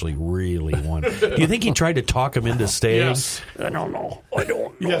actually really want? Do you think he tried to talk him into staying? Yes. I don't know.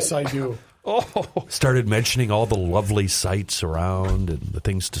 Yes, I do. Started mentioning all the lovely sights around and the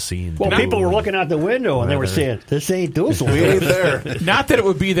things to see. And well, people were looking out the window and they were saying, this ain't Dusseldorf. We ain't there. Not that it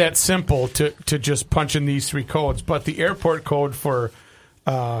would be that simple to just punch in these three codes, but the airport code for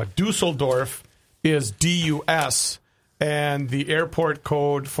Dusseldorf is DUS, and the airport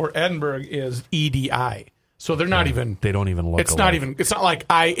code for Edinburgh is EDI. So they're not even. They don't even look. It's not even. It's not like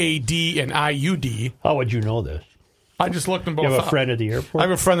IAD and IUD. How would you know this? I just looked them both up. You have a friend at the airport? I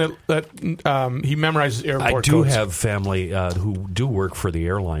have a friend that he memorizes airport codes. I do have family who do work for the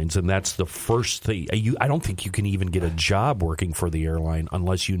airlines, and that's the first thing. I don't think you can even get a job working for the airline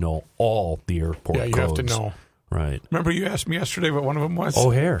unless you know all the airport codes. Yeah, you have to know. Right. Remember you asked me yesterday what one of them was?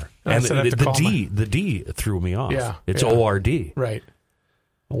 O'Hare. And the D threw me off. Yeah. It's ORD. Right.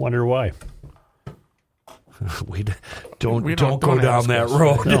 I wonder why. Don't go down that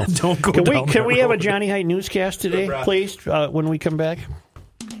road. No. Don't go down that road. Can we have a Johnny Height newscast today, please, when we come back?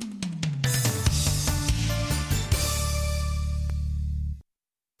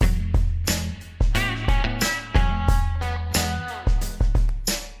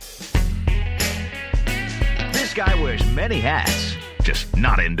 This guy wears many hats, just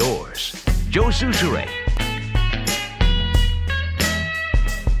not indoors. Joe Soucheray.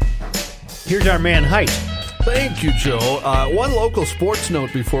 Here's our man, Height. Thank you, Joe. One local sports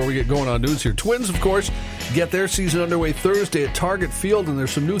note before we get going on news here. Twins, of course, get their season underway Thursday at Target Field, and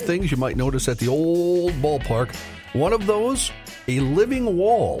there's some new things you might notice at the old ballpark. One of those, a living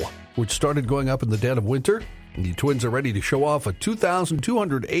wall, which started going up in the dead of winter. And the Twins are ready to show off a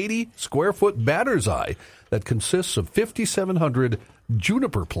 2,280-square-foot batter's eye that consists of 5,700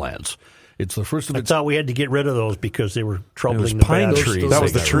 juniper plants. It's the first of its... I thought we had to get rid of those because they were troubling the pine trees. That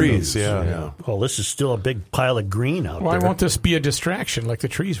was the trees, yeah. Well, this is still a big pile of green out Why there. won't this be a distraction like the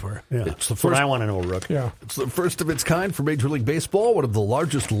trees were? Yeah. It's the That's what first- I want to know, Rook. Yeah. It's the first of its kind for Major League Baseball, one of the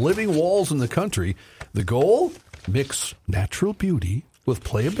largest living walls in the country. The goal? Mix natural beauty with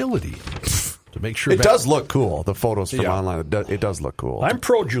playability. To make sure It does look cool. The photos from Yeah. online, it does look cool. I'm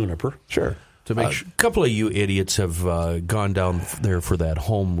pro juniper. Sure. to make A sure. couple of you idiots have gone down there for that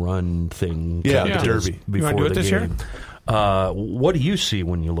home run thing. Yeah, Yeah. the Derby. You Before wanna do it the this year? game. What do you see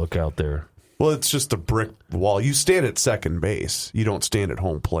when you look out there? Well, it's just a brick wall. You stand at second base. You don't stand at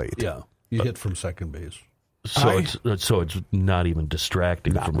home plate. Yeah, you hit from second base. So it's not even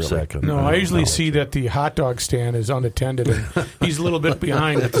distracting from really. second. No, I usually see that the hot dog stand is unattended, and he's a little bit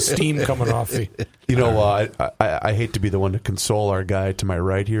behind with the steam coming off the. You know, I hate to be the one to console our guy to my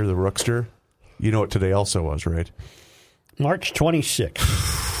right here, the Rookster. You know what today also was, right? March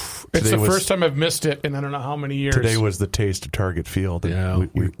 26th. It's Today the was- first time I've missed it in I don't know how many years. Today was the taste of Target Field. and Yeah.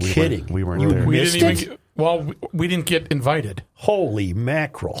 we kidding. We weren't You there. we missed didn't it? even. We didn't get invited. Holy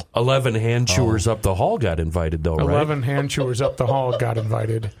mackerel. 11 hand chewers up the hall got invited, though, right? 11 hand chewers up the hall got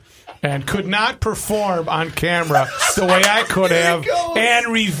invited. And could not perform on camera the way I could have,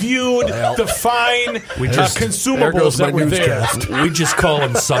 and reviewed the fine consumables that were there. We just call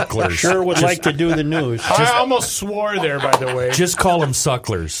them sucklers. Sure would like to do the news. I almost swore there, by the way. Just call them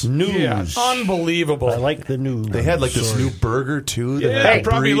sucklers. News. Yeah, unbelievable. I like the news. They had like this new burger too. That Yeah, had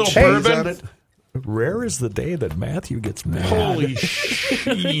probably a brie little cheese bourbon. on it. Rare is the day that Matthew gets mad. Holy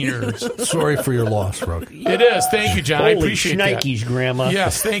sheeners. Sorry for your loss, Rook. It is. Thank you, John. I Holy appreciate shnikes, Grandma. that.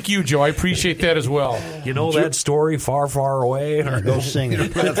 Yes, thank you, Joe. I appreciate that as well. You know that story, Far, Far Away? Go sing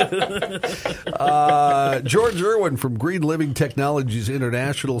it. George Irwin from Green Living Technologies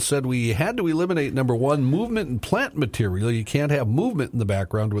International said we had to eliminate, number one, movement and plant material. You can't have movement in the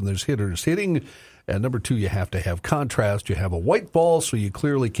background when there's hitters hitting. And number two, you have to have contrast. You have a white ball, so you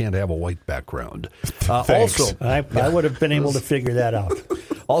clearly can't have a white background. Also, I would have been able to figure that out.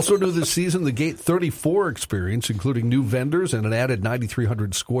 Also new this season, the Gate 34 experience, including new vendors and an added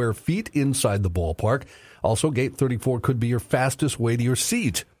 9,300 square feet inside the ballpark. Also, Gate 34 could be your fastest way to your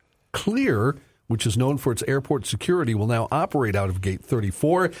seat. Clear, which is known for its airport security, will now operate out of Gate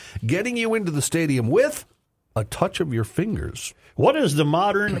 34, getting you into the stadium with a touch of your fingers. What is the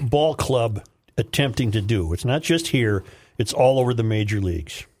modern ball club attempting to do? It's not just here. It's all over the major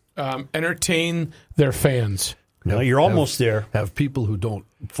leagues. Entertain their fans. No, you're almost there. Have people who don't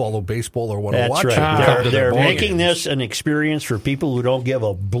follow baseball or want to That's watch right. it. come to They're their ball making games. this an experience for people who don't give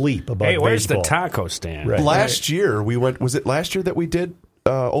a bleep about Hey, where's baseball. the taco stand? Right. Last year we went. Was it last year that we did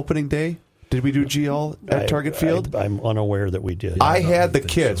opening day? Did we do GL at Target Field? I'm unaware that we did. I had the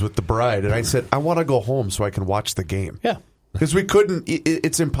kids with the bride, and I said, I want to go home so I can watch the game. Yeah. Because we couldn't,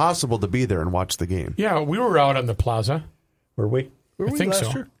 it's impossible to be there and watch the game. Yeah, we were out on the plaza. Were we? Were I we think last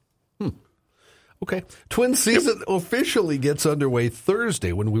so. year? Okay. Twin season officially gets underway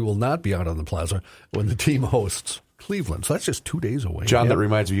Thursday when we will not be out on the plaza when the team hosts Cleveland. So that's just 2 days away. John, Yeah. that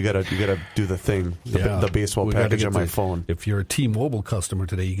reminds me, you gotta do the thing, the baseball We gotta package get on my the- phone. If you're a T-Mobile customer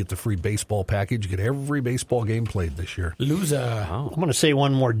today, you get the free baseball package. You get every baseball game played this year. Loser. I'm going to say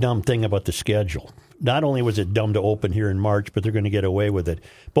one more dumb thing about the schedule. Not only was it dumb to open here in March, but they're going to get away with it.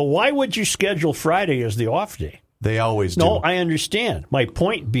 But why would you schedule Friday as the off day? They always do. No, I understand. My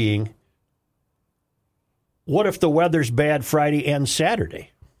point being, what if the weather's bad Friday and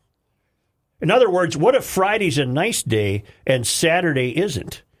Saturday? In other words, what if Friday's a nice day and Saturday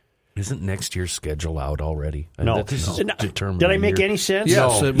isn't? Isn't next year's schedule out already? No. This is No. determined Did I in make year. any sense?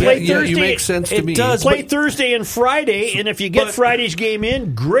 Yes, No. yeah, Play you Thursday. make sense to It me. does. Play but- Thursday and Friday, and if you get Friday's game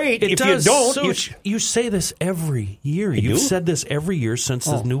in, great. It if does. you don't, So you say this every year. You've do? said this every year since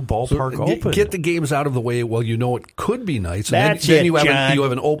the new ballpark opened. Get the games out of the way while you know it could be nice. And That's then it, you have John. you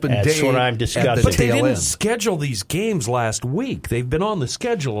have an open That's day. what I'm at discussing. the But they tail didn't end. schedule these games last week. They've been on the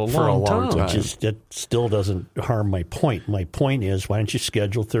schedule For a long long time. that still doesn't harm my point. My point is, why don't you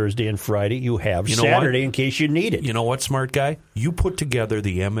schedule Thursday and Friday? You have You know Saturday what? in case you need it. You know what, smart guy? You put together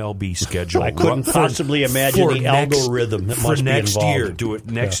the MLB schedule. I couldn't possibly imagine for the next- algorithm that for must be next involved. year. Do it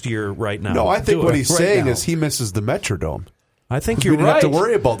next year right now. No, I think Do what it. he's right saying now. is he misses the Metrodome. I think We you're didn't right. have to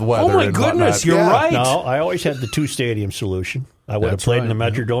worry about the weather. Oh my and goodness, whatnot. you're Yeah. right. No, I always had the 2-stadium solution. I would have That's played in the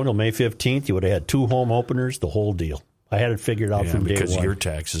right, Metrodome till May 15th. You would have had 2 home openers, the whole deal. I had it figured out Yeah, from day because one. your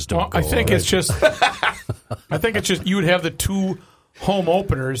taxes don't Well, go I think up. it's just. I think it's just you would have the 2 home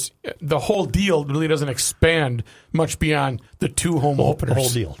openers. The whole deal really doesn't expand much beyond the 2 home openers. The whole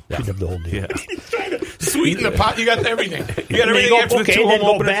deal. You'd have the whole deal. Yeah. Sweeten the pot. You got everything. You got And then everything go, after the okay, 2 then home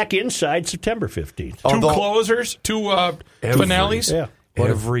go openers. back inside September 15th. 2 Although- closers, 2 finales. Yeah.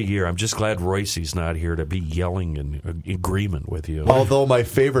 Every year. I'm just glad Royce's not here to be yelling in agreement with you. Although my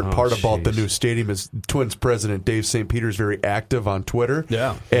favorite part about the jeez. new stadium is Twins president Dave St. Peter's very active on Twitter.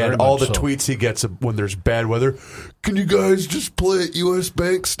 Yeah, very And all the much so. tweets he gets when there's bad weather. Can you guys just play at U.S.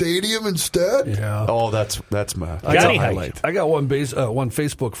 Bank Stadium instead? Yeah. Oh, that's my Johnny highlight. I got one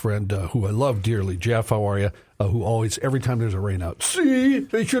Facebook friend who I love dearly. Jeff, how are you? Who always, every time there's a rain out, see,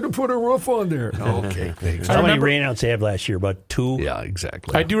 they should have put a roof on there. Okay, thanks. How many rainouts they have last year? About 2? Yeah,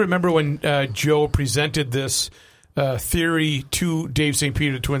 exactly. I do remember when Joe presented this theory to Dave St.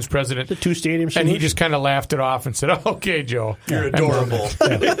 Peter, the Twins president. The 2-stadium And solution. he just kind of laughed it off and said, oh, okay, Joe. You're adorable.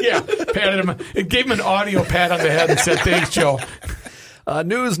 Yeah, patted him. It gave him an audio pat on the head and said, thanks, Joe.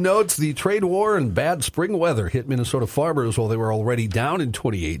 News notes the trade war and bad spring weather hit Minnesota farmers while they were already down in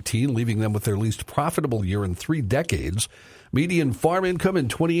 2018, leaving them with their least profitable year in 3 decades. Median farm income in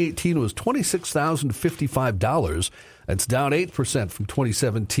 2018 was $26,055. That's down 8% from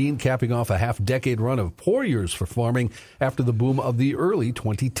 2017, capping off a half-decade run of poor years for farming after the boom of the early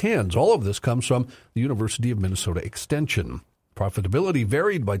 2010s. All of this comes from the University of Minnesota Extension. Profitability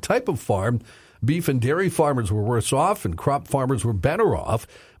varied by type of farm. Beef and dairy farmers were worse off, and crop farmers were better off.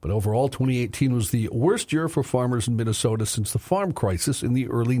 But overall, 2018 was the worst year for farmers in Minnesota since the farm crisis in the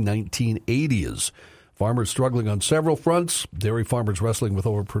early 1980s. Farmers struggling on several fronts, dairy farmers wrestling with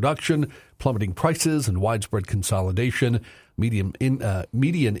overproduction, plummeting prices, and widespread consolidation. Median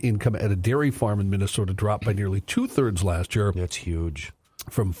income at a dairy farm in Minnesota dropped by nearly 2/3 last year, That's huge.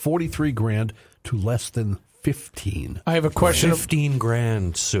 from $43,000 to less than 15. I have a question. 15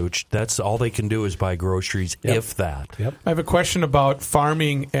 grand, Such. That's all they can do is buy groceries, if that. Yep. I have a question about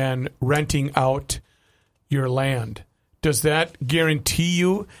farming and renting out your land. Does that guarantee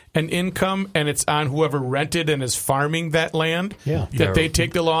you an income, and it's on whoever rented and is farming that land? Yeah. That they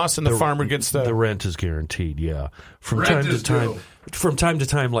take the loss and the farmer gets the rent is guaranteed. Yeah, from time to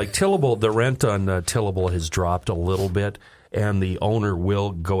time, like Tillable, the rent on Tillable has dropped a little bit, and the owner will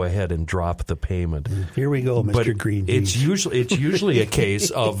go ahead and drop the payment. Here we go, Mr. But Green. it's usually a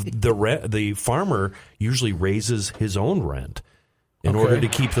case of the farmer usually raises his own rent in order to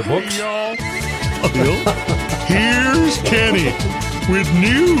keep the books. Here's Kenny with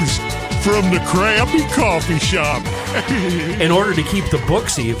news from the Krabby Coffee Shop. In order to keep the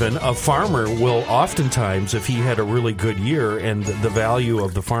books even, a farmer will oftentimes, if he had a really good year and the value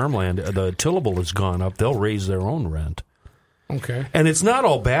of the farmland, the tillable has gone up, they'll raise their own rent. Okay. And it's not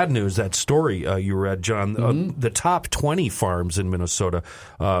all bad news, that story you read, John. The top 20 farms in Minnesota,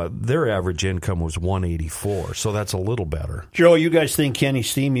 their average income was $184, so that's a little better. Joe, you guys think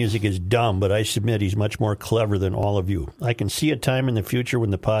Kenny's theme music is dumb, but I submit he's much more clever than all of you. I can see a time in the future when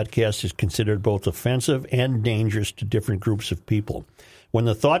the podcast is considered both offensive and dangerous to different groups of people. When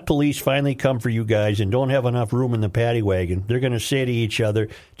the thought police finally come for you guys and don't have enough room in the paddy wagon, they're going to say to each other,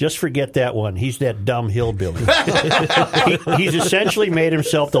 just forget that one. He's that dumb hillbilly. He's essentially made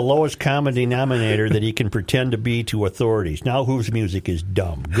himself the lowest common denominator that he can pretend to be to authorities. Now whose music is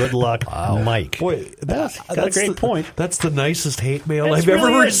dumb? Good luck, Mike. Boy, Got a great point. That's the nicest hate mail That's I've ever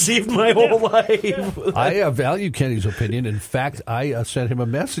really received my whole life. I value Kenny's opinion. In fact, I sent him a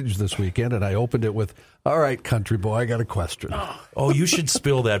message this weekend, and I opened it with, all right, country boy, I got a question. Oh, you should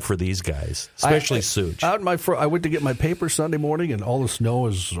spill that for these guys, especially Such. Out in my I went to get my paper Sunday morning, and all the snow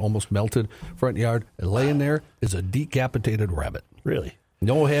is almost melted. Front yard, and laying there is a decapitated rabbit. Really?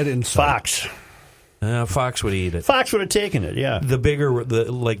 No head inside. Fox. Fox would eat it. Fox would have taken it, yeah. The bigger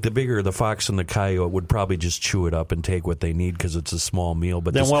the fox and the coyote would probably just chew it up and take what they need because it's a small meal.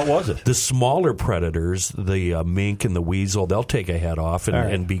 But Then what was it? The smaller predators, the mink and the weasel, they'll take a head off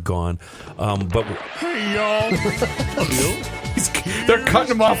and be gone. But Hey, y'all. They're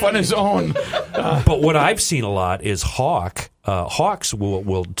cutting him off on his own. but what I've seen a lot is hawk. Hawks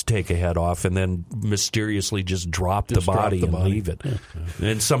will take a head off and then mysteriously just drop the body and leave it. Yeah.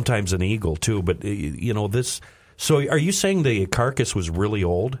 And sometimes an eagle too. But this. So are you saying the carcass was really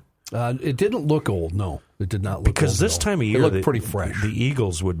old? It didn't look old, no. It did not look because old this at all. time of It year, looked pretty fresh. The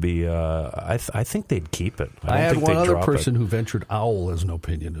Eagles would be. I think they'd keep it. I don't had think one they'd other drop person it. who ventured owl as an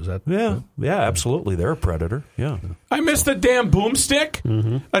opinion. Is that? Yeah, absolutely. They're a predator. Yeah. I missed the damn boomstick.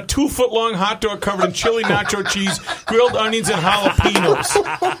 A 2-foot-long hot dog covered in chili, nacho cheese, grilled onions, and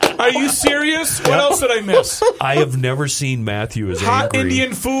jalapenos. Are you serious? What else did I miss? I have never seen Matthew as Hot angry.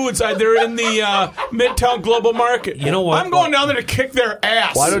 Indian foods. They're in the Midtown Global Market. You know what? I'm going down there to kick their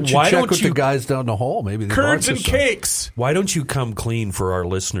ass. Why don't you Why check don't with you- the guys down the hall? Maybe they Curds brought and you some. cakes. Why don't you come clean for our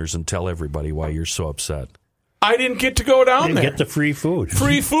listeners and tell everybody why you're so upset? I didn't get to go down Didn't there. get the free food.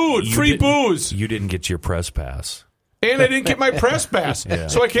 Free food, You free didn't- booze. You didn't get your press pass. And I didn't get my press pass,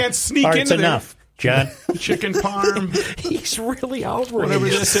 so I can't sneak All right, into it's enough, John. there. Chicken parm. He's really outraged. Whatever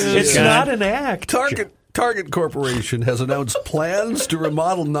this is. It's John. not an act. Target Corporation has announced plans to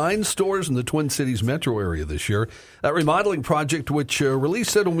remodel 9 stores in the Twin Cities metro area this year. That remodeling project, which release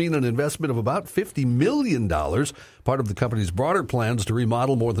said will mean an investment of about $50 million, part of the company's broader plans to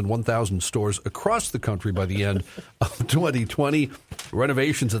remodel more than 1,000 stores across the country by the end of 2020.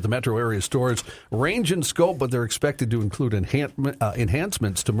 Renovations at the metro area stores range in scope, but they're expected to include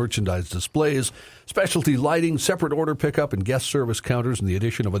enhancements to merchandise displays, specialty lighting, separate order pickup, and guest service counters, and the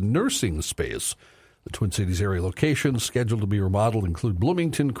addition of a nursing space. The Twin Cities area locations scheduled to be remodeled include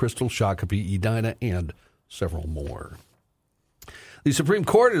Bloomington, Crystal, Shakopee, Edina, and several more. The Supreme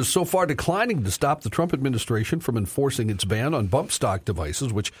Court is so far declining to stop the Trump administration from enforcing its ban on bump stock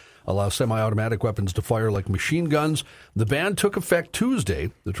devices, which allow semi-automatic weapons to fire like machine guns. The ban took effect Tuesday.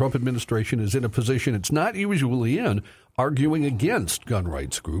 The Trump administration is in a position it's not usually in, arguing against gun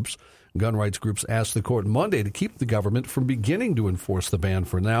rights groups. Gun rights groups asked the court Monday to keep the government from beginning to enforce the ban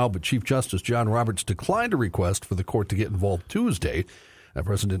for now, but Chief Justice John Roberts declined a request for the court to get involved Tuesday.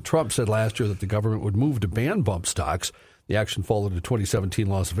 President Trump said last year that the government would move to ban bump stocks. The action followed a 2017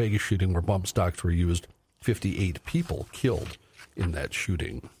 Las Vegas shooting where bump stocks were used. 58 people killed in that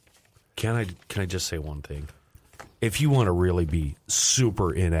shooting. Can I just say one thing? If you want to really be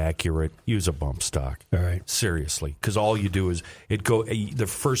super inaccurate, use a bump stock. All right. Seriously, because all you do is the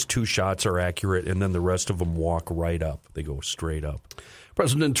first 2 shots are accurate, and then the rest of them walk right up. They go straight up.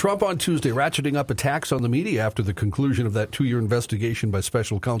 President Trump on Tuesday ratcheting up attacks on the media after the conclusion of that 2-year investigation by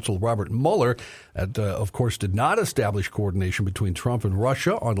special counsel Robert Mueller. That, of course, did not establish coordination between Trump and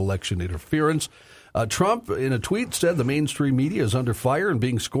Russia on election interference. Trump, in a tweet, said the mainstream media is under fire and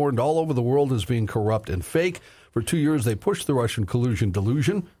being scorned all over the world as being corrupt and fake. For 2 years, they pushed the Russian collusion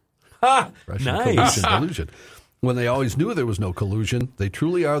delusion. Nice. Collusion delusion. When they always knew there was no collusion, they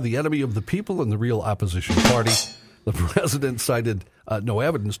truly are the enemy of the people and the real opposition party. The president cited no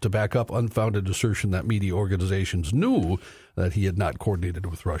evidence to back up unfounded assertion that media organizations knew that he had not coordinated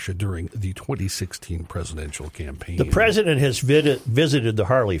with Russia during the 2016 presidential campaign. The president has visited the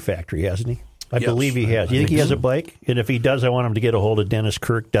Harley factory, hasn't he? I believe he has. You think he has a bike? And if he does, I want him to get a hold of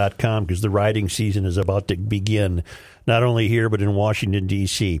DennisKirk.com because the riding season is about to begin, not only here but in Washington,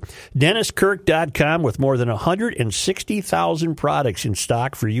 D.C. DennisKirk.com with more than 160,000 products in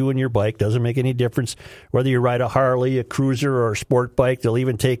stock for you and your bike. Doesn't make any difference whether you ride a Harley, a Cruiser, or a sport bike. They'll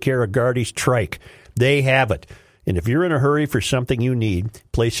even take care of Gardy's trike. They have it. And if you're in a hurry for something you need,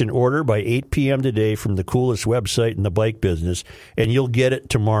 place an order by 8 p.m. today from the coolest website in the bike business, and you'll get it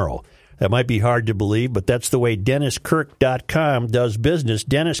tomorrow. That might be hard to believe, but that's the way DennisKirk.com does business.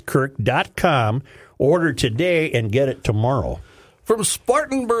 DennisKirk.com. Order today and get it tomorrow. From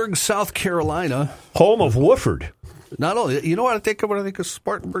Spartanburg, South Carolina. Home of Wooford. Not only, you know what I think of when I think of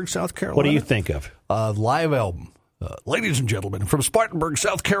Spartanburg, South Carolina? What do you think of? Live album. Ladies and gentlemen, from Spartanburg,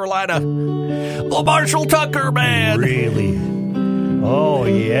 South Carolina, the Marshall Tucker Band. Really? Oh,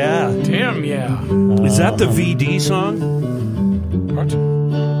 yeah. Damn, yeah. Is that the VD song? What?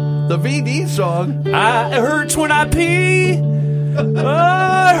 The VD song. It hurts when I pee. Oh,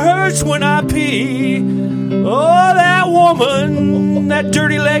 it hurts when I pee. Oh, that woman, that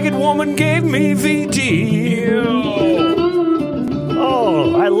dirty-legged woman gave me VD.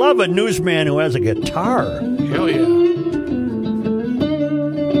 Oh, I love a newsman who has a guitar. Hell yeah.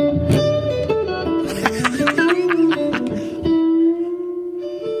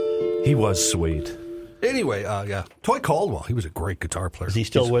 He was sweet. Anyway, yeah, Toy Caldwell. He was a great guitar player. Is he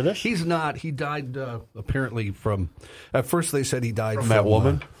still with us? He's not. He died apparently from. At first, they said he died from that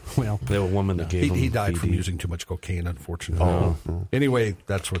woman? Well, The woman that gave him he died VD. from using too much cocaine. Unfortunately. Anyway,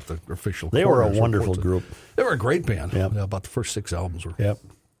 that's what the official. They were a coroner's wonderful report group. said. They were a great band. Yep. About the first 6 albums were. Yep.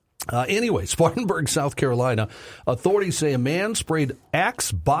 Anyway, Spartanburg, South Carolina. Authorities say a man sprayed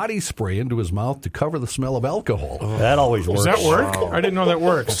Axe body spray into his mouth to cover the smell of alcohol. That always works. Does that work? I didn't know that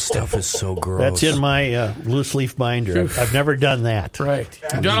works. Stuff is so gross. That's in my loose leaf binder. I've never done that. Right.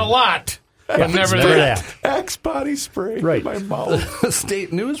 You've done a lot. But never Never that. that. Axe body spray Right. in my mouth. The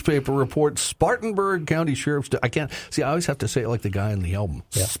state newspaper reports Spartanburg County Sheriff's... I can't... See, I always have to say it like the guy in the album.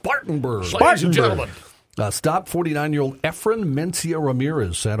 Spartanburg. Ladies and gentlemen. Stopped 49-year-old Efren Mencia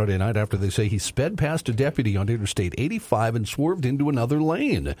Ramirez Saturday night after they say he sped past a deputy on Interstate 85 and swerved into another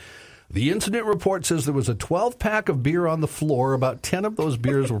lane. The incident report says there was a 12-pack of beer on the floor. About 10 of those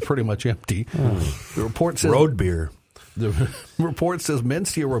beers were pretty much empty. The report says... Road beer. The report says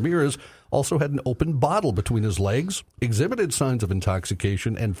Mencia Ramirez also had an open bottle between his legs, exhibited signs of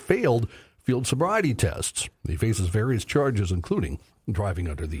intoxication, and failed field sobriety tests. He faces various charges, including driving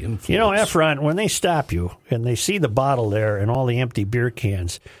under the influence. You know, Efron, when they stop you and they see the bottle there and all the empty beer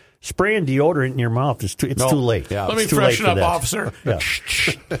cans, spraying deodorant in your mouth it's too late. Yeah. Let me It's too late freshen for up, that. officer. Yeah.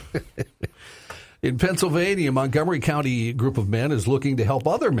 In Pennsylvania, Montgomery County group of men is looking to help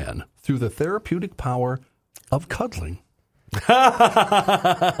other men through the therapeutic power of cuddling.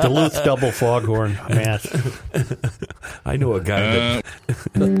 Duluth double foghorn, Matt. I know a guy that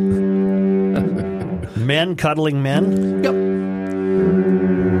Men cuddling men? Yep.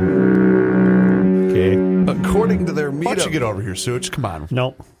 Okay. According to their Why don't you meetup, get over here, Such? Come on.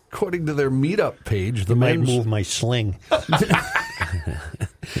 No. according to their meetup page, the You might men's move my sling.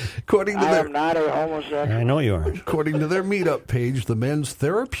 according to their not a homosexual. I know you aren't. according to their meetup page, the men's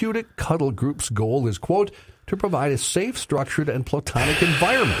therapeutic cuddle group's goal is, quote, to provide a safe, structured, and platonic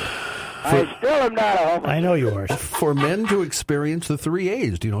environment I still am not a homosexual. I know you are. for men to experience the 3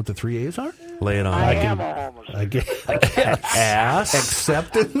 A's. Do you know what the 3 A's are? lay it on. I am a homosexual. I get Ass.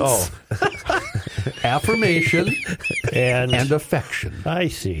 Acceptance, affirmation, and and affection. I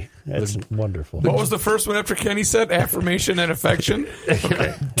see. That's wonderful. What was the first one after Kenny said? Affirmation and affection?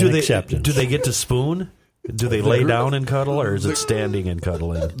 Okay. Acceptance. Do they get to spoon? Do they lay down and cuddle, or is it standing and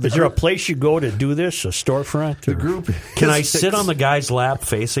cuddling? Is there a place you go to do this? A storefront? The group Can I sit on the guy's lap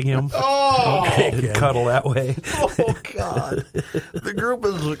facing him? And cuddle that way? Oh, God. The group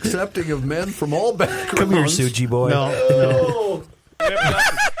is accepting of men from all backgrounds. Come here, Suji boy. No.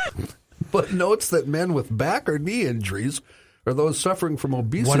 But notes that men with back or knee injuries or those suffering from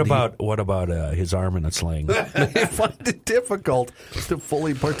obesity What about his arm in a sling? they find it difficult to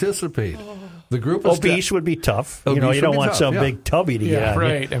fully participate. The group is Obese would be tough. Obese You would don't be want tough, some yeah. big tubby to get Yeah, on you.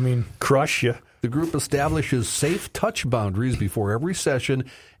 right. I mean, Crush you. The group establishes safe touch boundaries before every session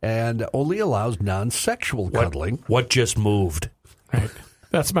and only allows non-sexual cuddling. What just moved? right.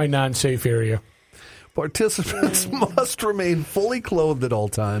 That's my non-safe area. Participants must remain fully clothed at all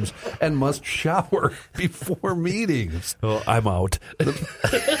times and must shower before meetings. Oh, I'm out.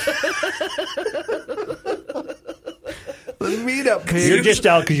 The meetup page. You're just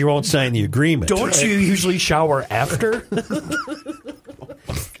out because you won't sign the agreement. Don't you usually shower after?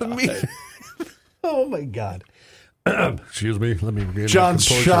 Oh my God! Excuse me. Let me regain my John's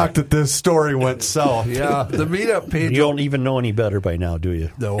composure. shocked that this story went south. Yeah, the meetup page. You don't even know any better by now, do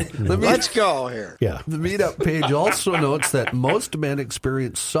you? No. Let's go here. Yeah. The meetup page also notes that most men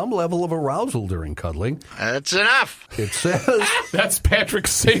experience some level of arousal during cuddling. That's enough. It says That's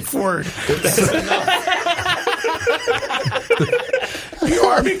Patrick's safe word. You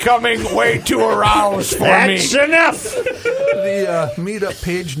are becoming way too aroused for That's me. enough. the meetup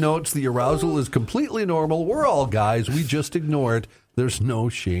page notes the arousal is completely normal. We're all guys. We just ignore it. There's no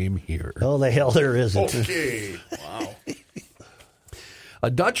shame here. Oh, the hell there isn't. Okay. Wow. A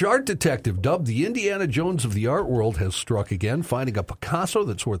Dutch art detective dubbed the Indiana Jones of the art world has struck again, finding a Picasso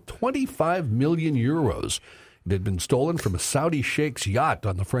that's worth 25 million euros. It had been stolen from a Saudi sheikh's yacht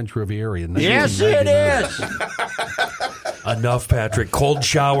on the French Riviera in Yes, it 1999. is. Enough, Patrick. Cold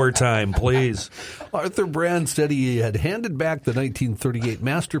shower time, please. Arthur Brand said he had handed back the 1938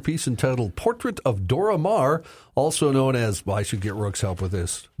 masterpiece entitled Portrait of Dora Maar, also known as, well, I should get Rook's help with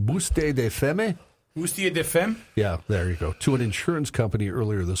this, Buste de Femme? Bustier de Femme? Yeah, there you go, to an insurance company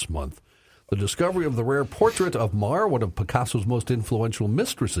earlier this month. The discovery of the rare portrait of Maar, one of Picasso's most influential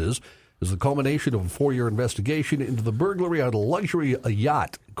mistresses, is the culmination of a 4-year investigation into the burglary on a luxury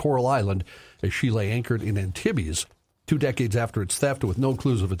yacht, Coral Island, as she lay anchored in Antibes. 2 decades after its theft, with no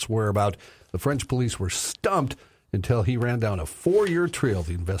clues of its whereabout, the French police were stumped until he ran down a 4-year trail,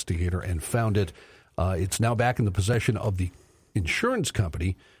 the investigator, and found it. It's now back in the possession of the insurance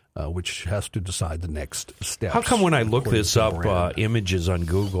company, which has to decide the next steps. How come when I look according this to up, Brand. images on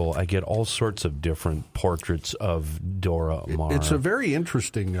Google, I get all sorts of different portraits of Dora Maar? It's a very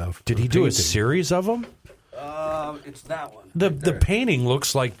interesting. Did he do a painting. series of them? It's that one. The painting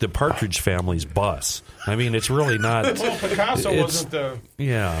looks like the Partridge Family's bus. I mean, it's really not. Well, Picasso It's- wasn't the...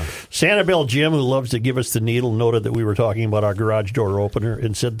 Yeah. Santa Bill Jim, who loves to give us the needle, noted that we were talking about our garage door opener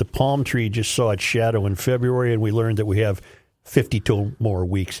and said the palm tree just saw its shadow in February, and we learned that we have 52 more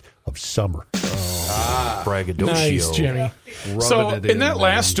weeks of summer. Braggadocio. Nice, Jimmy. So, in that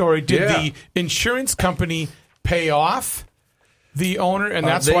last story, did the insurance company pay off the owner, and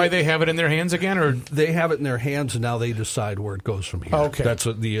that's why they have it in their hands again? Or they have it in their hands, and now they decide where it goes from here. Okay. That's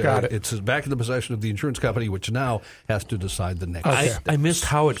what Got it. It's back in the possession of the insurance company, which now has to decide the next step. I missed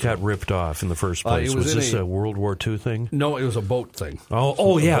how it got ripped off in the first place. It was was in this a World War II thing? No, it was a boat thing.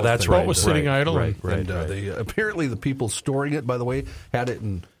 Oh, yeah, that's right. Boat was sitting idle. Right. They, apparently, the people storing it, by the way, had it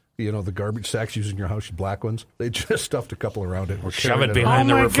in the garbage sacks using your house, black ones. They just stuffed a couple around it. And were Shove carrying it behind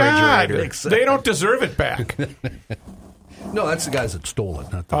the refrigerator. God. They don't deserve it back. No, that's the guys that stole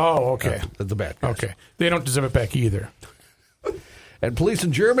it, not the, okay. The bad guys. Okay. They don't deserve it back either. And police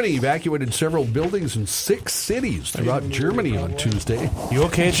in Germany evacuated several buildings in 6 cities throughout Germany on Tuesday. You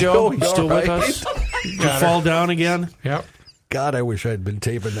okay, Joe? You still with us? You fall down again? Yep. God, I wish I'd been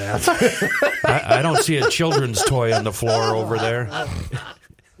taping that. I don't see a children's toy on the floor over there.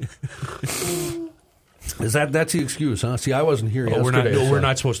 That's the excuse, huh? See, I wasn't here yesterday. We're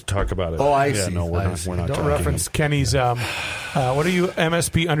not supposed to talk about it. Oh, I see. No, we're not. We're not Don't talking. reference Kenny's, what are you,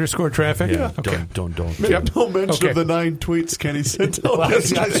 MSP_traffic? Yeah, Okay. don't. No mention Okay. of the 9 tweets Kenny sent out. I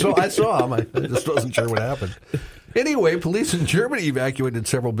saw him. I just wasn't sure what happened. Anyway, police in Germany evacuated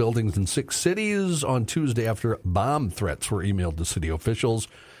several buildings in 6 cities on Tuesday after bomb threats were emailed to city officials.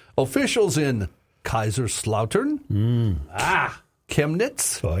 Officials in Kaiserslautern,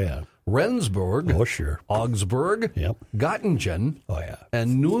 Chemnitz, Rendsburg, Augsburg, Göttingen,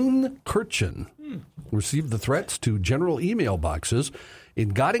 and Neunkirchen received the threats to general email boxes.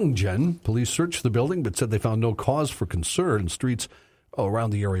 In Göttingen, police searched the building but said they found no cause for concern. Streets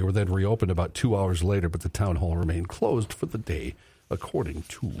around the area were then reopened about 2 hours later, but the town hall remained closed for the day, according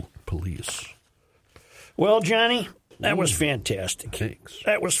to police. Well, Johnny, that was fantastic. Thanks.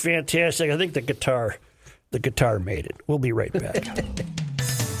 That was fantastic. I think the guitar made it. We'll be right back.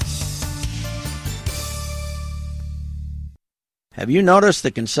 Have you noticed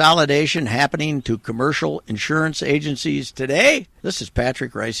the consolidation happening to commercial insurance agencies today? This is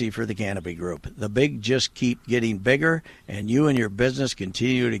Patrick Ricey for the Canopy Group. The big just keep getting bigger, and you and your business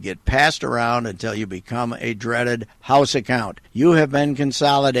continue to get passed around until you become a dreaded house account. You have been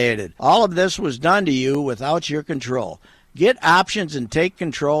consolidated. All of this was done to you without your control. Get options and take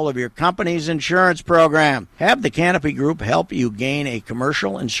control of your company's insurance program. Have the Canopy Group help you gain a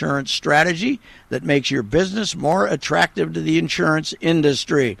commercial insurance strategy that makes your business more attractive to the insurance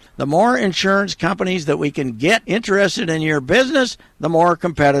industry. The more insurance companies that we can get interested in your business, the more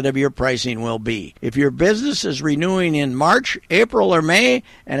competitive your pricing will be. If your business is renewing in March, April, or May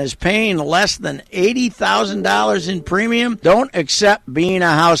and is paying less than $80,000 in premium, don't accept being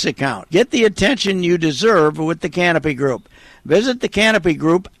a house account. Get the attention you deserve with the Canopy Group. Visit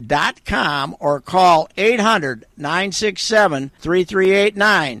thecanopygroup.com or call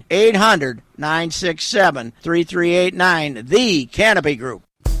 800-967-3389. 800-967-3389. The Canopy Group.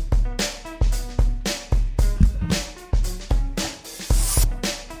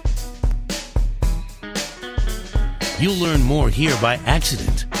 You'll learn more here by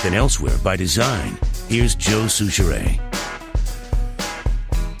accident than elsewhere by design. Here's Joe Souchere.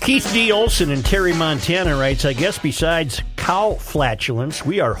 Keith D. Olson in Terry, Montana writes, I guess besides cow flatulence,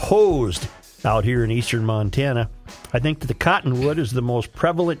 we are hosed out here in eastern Montana. I think that the cottonwood is the most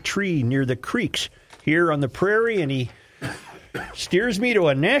prevalent tree near the creeks here on the prairie, and he steers me to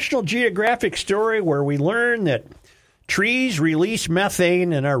a National Geographic story where we learn that trees release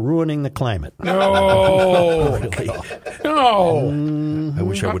methane and are ruining the climate. No. Really? No. I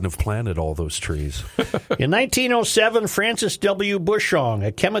wish I wouldn't have planted all those trees. In 1907, Francis W. Bushong,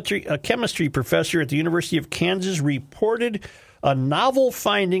 a chemistry professor at the University of Kansas, reported a novel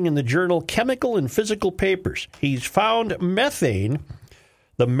finding in the journal Chemical and Physical Papers. He's found methane,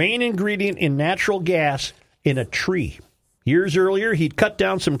 the main ingredient in natural gas, in a tree. Years earlier, he'd cut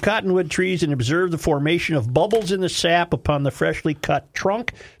down some cottonwood trees and observed the formation of bubbles in the sap upon the freshly cut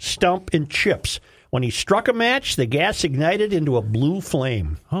trunk, stump, and chips. When he struck a match, the gas ignited into a blue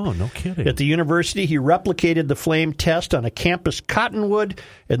flame. Oh, no kidding. At the university, he replicated the flame test on a campus cottonwood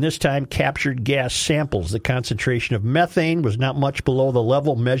and this time captured gas samples. The concentration of methane was not much below the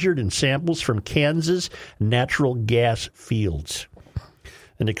level measured in samples from Kansas natural gas fields.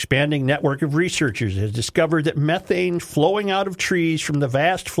 An expanding network of researchers has discovered that methane flowing out of trees from the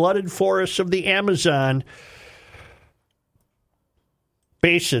vast flooded forests of the Amazon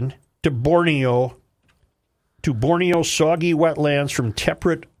basin to Borneo soggy wetlands from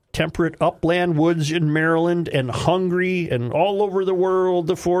temperate upland woods in Maryland and Hungary and all over the world,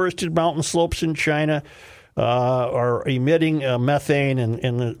 the forested mountain slopes in China, are emitting methane,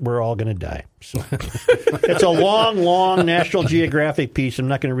 and we're all going to die. So it's a long National Geographic piece. I'm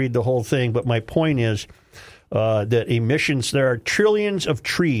not going to read the whole thing, but my point is that emissions, there are trillions of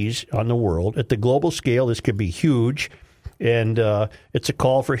trees on the world. At the global scale, this could be huge. And it's a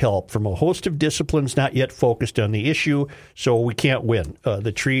call for help from a host of disciplines not yet focused on the issue, so we can't win.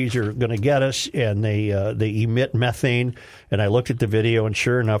 The trees are going to get us, and they emit methane. And I looked at the video, and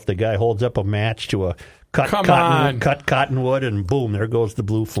sure enough, the guy holds up a match to a cut cottonwood, and boom, there goes the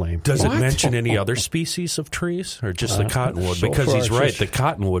blue flame. Does it mention any other species of trees, or just the cottonwood? So because far he's it's right. just- The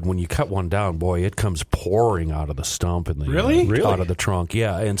cottonwood, when you cut one down, boy, it comes pouring out of the stump and Really? out of the trunk.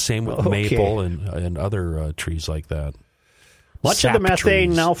 Yeah, and same with maple and other trees like that. Much of the Sap methane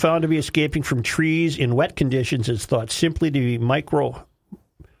trees. now found to be escaping from trees in wet conditions is thought simply to be microbial.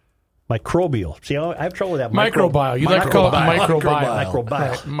 See, I have trouble with that. Microbial. You like to call it microbial. Microbial.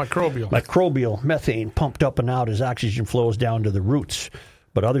 Right, microbial. Microbial methane pumped up and out as oxygen flows down to the roots.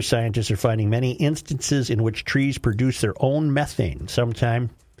 But other scientists are finding many instances in which trees produce their own methane, sometimes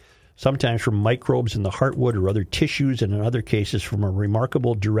from microbes in the heartwood or other tissues, and in other cases from a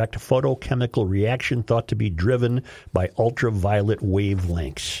remarkable direct photochemical reaction thought to be driven by ultraviolet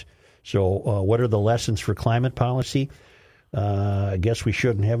wavelengths. So what are the lessons for climate policy? I guess we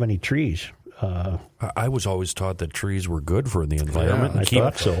shouldn't have any trees. I was always taught that trees were good for the environment. I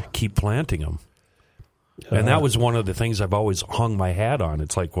thought so. Keep planting them. And that was one of the things I've always hung my hat on.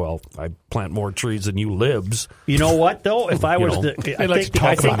 It's like, well, I plant more trees than you libs. You know what, though? If I was I think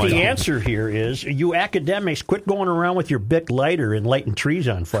about the it. answer here is you academics quit going around with your Bic lighter and lighting trees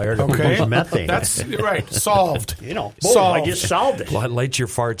on fire to produce methane. That's right. Solved. Boom, solved. I just solved it. Light your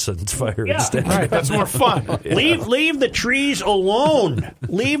farts on fire Yeah. instead. Right. That's more fun. Leave the trees alone.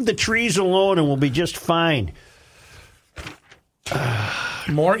 Leave the trees alone, and we'll be just fine.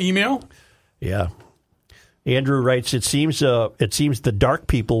 More email? Yeah. Andrew writes, it seems the dark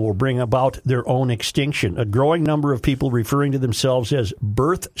people will bring about their own extinction. A growing number of people referring to themselves as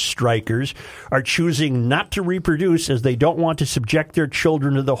birth strikers are choosing not to reproduce as they don't want to subject their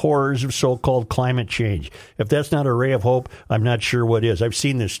children to the horrors of so-called climate change. If that's not a ray of hope, I'm not sure what is. I've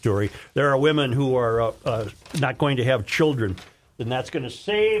seen this story. There are women who are not going to have children, and that's going to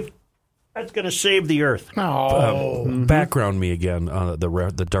save the earth. Background me again on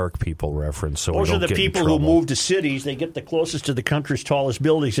the dark people reference. So Those we are don't the get in people who trouble. move to cities. They get the closest to the country's tallest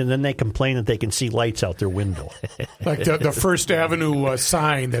buildings, and then they complain that they can see lights out their window. Like the First Avenue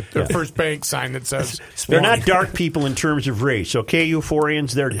sign, the First Bank sign that says... They're not dark people in terms of race, okay,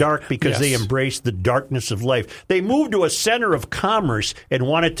 euphorians? They're dark because they embrace the darkness of life. They moved to a center of commerce and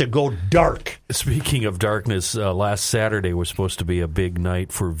want it to go dark. Speaking of darkness, last Saturday was supposed to be a big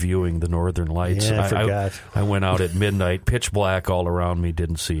night for viewing the Northern Lights. Yeah, I forgot. I went out at midnight, pitch black all around me,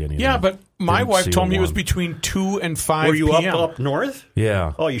 didn't see anything. Yeah, but my Didn't wife see told me it was one. between 2 and 5 Were you p.m. up north?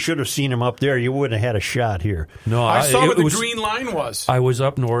 Yeah. Oh, you should have seen him up there. You wouldn't have had a shot here. No, I saw where the was- green line was. I was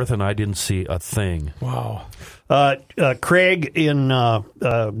up north and I didn't see a thing. Wow. Craig in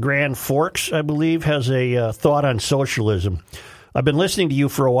Grand Forks, I believe, has a thought on socialism. I've been listening to you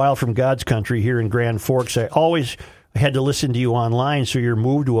for a while from God's country here in Grand Forks. I always had to listen to you online, so your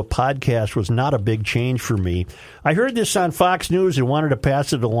move to a podcast was not a big change for me. I heard this on Fox News and wanted to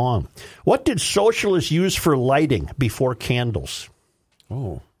pass it along. What did socialists use for lighting before candles?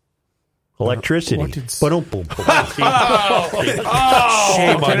 Oh. Electricity. what did- Ba-dum, boom, boom. Shame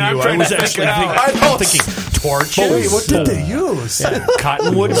on you. I was actually thinking torches. Wait, what did they use?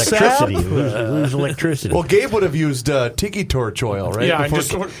 Cottonwood sap? electricity. It was electricity. Well, Gabe would have used tiki torch oil, right? Yeah, I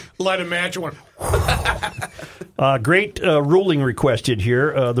Before- just light a match and went... Great ruling requested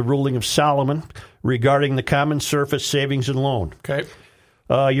here, the ruling of Solomon regarding the common surface savings and loan. Okay.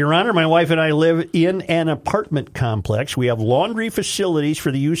 Your Honor, my wife and I live in an apartment complex. We have laundry facilities for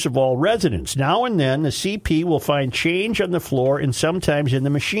the use of all residents. Now and then, the CP will find change on the floor and sometimes in the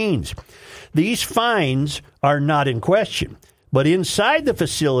machines. These finds are not in question. But inside the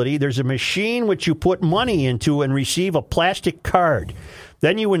facility, there's a machine which you put money into and receive a plastic card.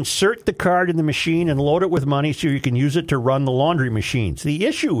 Then you insert the card in the machine and load it with money so you can use it to run the laundry machines. The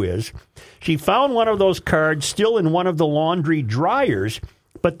issue is she found one of those cards still in one of the laundry dryers,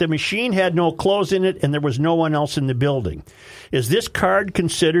 but the machine had no clothes in it and there was no one else in the building. Is this card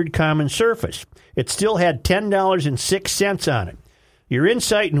considered common surface? It still had $10.06 on it. Your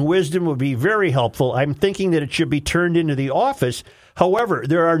insight and wisdom would be very helpful. I'm thinking that it should be turned into the office. However,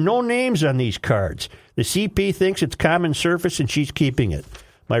 there are no names on these cards. The CP thinks it's common surface and she's keeping it.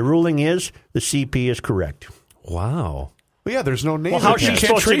 My ruling is the CP is correct. Wow. Well, yeah, there's no name. Well, how's she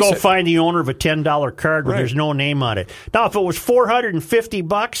supposed to go find the owner of a $10 card when there's no name on it? Now, if it was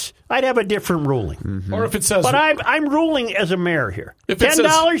 $450, I'd have a different ruling. Mm-hmm. Or if it says... But I'm ruling as a mayor here. If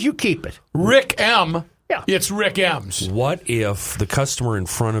 $10, you keep it. Rick M., it's Rick M's. What if the customer in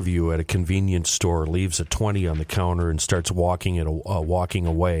front of you at a convenience store leaves a 20 on the counter and starts walking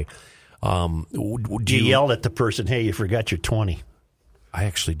away? You yelled at the person, hey, you forgot your 20. I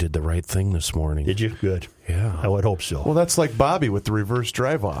actually did the right thing this morning. Did you? Good. Yeah. I would hope so. Well, that's like Bobby with the reverse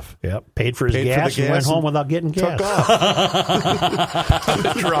drive-off. Yep. Paid for his gas and went home without getting gas. Took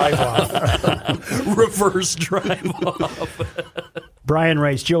off. Drive-off. Reverse drive-off. Brian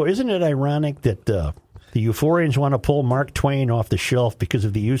writes, Joe, isn't it ironic that the Euphorians want to pull Mark Twain off the shelf because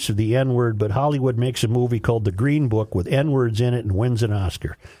of the use of the N-word, but Hollywood makes a movie called The Green Book with N-words in it and wins an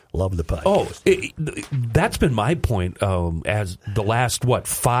Oscar? Love the podcast. That's been my point as the last,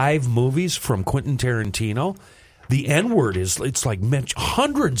 5 movies from Quentin Tarantino. The N-word it's like mentioned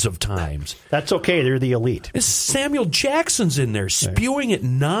hundreds of times. That's okay. They're the elite. Samuel Jackson's in there spewing it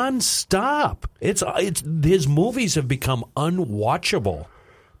nonstop. It's his movies have become unwatchable.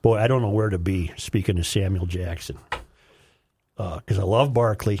 Boy, I don't know where to be, speaking of Samuel Jackson. Because I love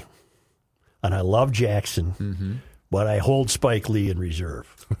Barkley and I love Jackson, but I hold Spike Lee in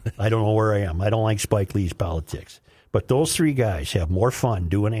reserve. I don't know where I am. I don't like Spike Lee's politics. But those 3 guys have more fun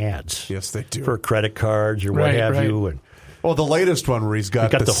doing ads. Yes, they do. For credit cards or what have you. And well, the latest one where he's got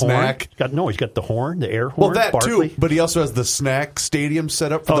the snack. He's got the horn, the air horn. Well, that Barkley. too. But he also has the snack stadium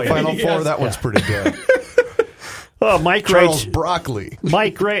set up for the Final Four. That one's pretty good. Oh, Mike Charles writes, Broccoli.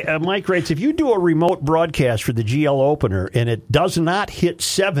 Mike writes, if you do a remote broadcast for the GL opener and it does not hit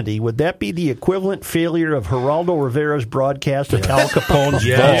 70, would that be the equivalent failure of Geraldo Rivera's broadcast at Al Capone's vault?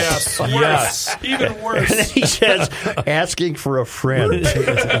 Yes. Even worse. And then he says, asking for a friend.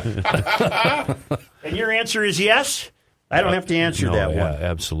 And your answer is yes? I don't have to answer that one.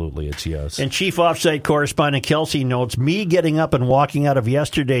 Absolutely, it's yes. And Chief Offsite Correspondent Kelsey notes, me getting up and walking out of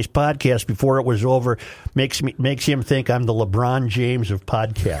yesterday's podcast before it was over makes him think I'm the LeBron James of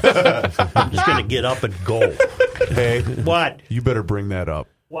podcasts. I'm just going to get up and go. Hey. What? You better bring that up.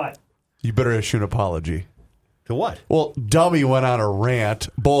 What? You better issue an apology. To what? Well, Dummy went on a rant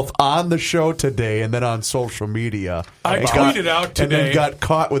both on the show today and then on social media. I tweeted out today. And then got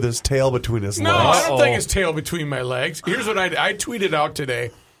caught with his tail between his legs. No, I don't think his tail between my legs. Here's what I tweeted out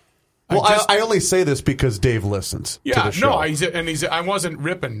today. Well, I only say this because Dave listens to the show. I wasn't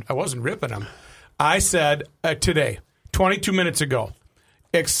ripping him. I said today, 22 minutes ago,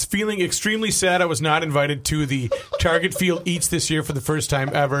 feeling extremely sad I was not invited to the Target Field Eats this year for the first time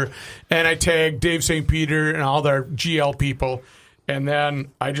ever. And I tagged Dave St. Peter and all their GL people. And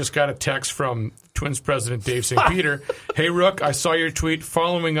then I just got a text from Twins president Dave St. Peter. Hey, Rook, I saw your tweet.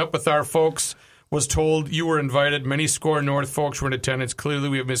 Following up with our folks, was told you were invited. Many Score North folks were in attendance. Clearly,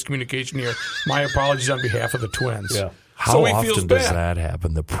 we have miscommunication here. My apologies on behalf of the Twins. Yeah. How often does that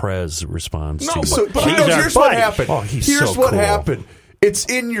happen? The Prez responds to here's what happened. Oh, here's what happened. It's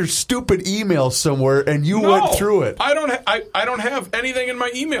in your stupid email somewhere, and you went through it. I don't have anything in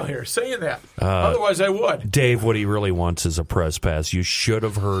my email here saying that. Otherwise, I would. Dave, what he really wants is a press pass. You should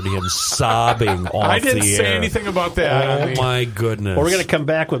have heard him sobbing off the air. I didn't say anything about that. Oh, my goodness. Well, we're going to come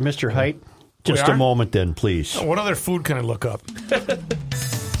back with Mr. Height. Just a moment then, please. What other food can I look up?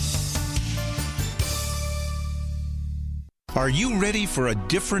 Are you ready for a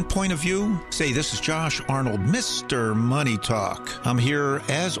different point of view? Say, this is Josh Arnold, Mr. Money Talk. I'm here,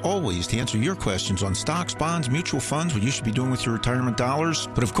 as always, to answer your questions on stocks, bonds, mutual funds, what you should be doing with your retirement dollars.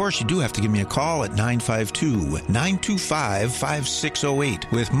 But, of course, you do have to give me a call at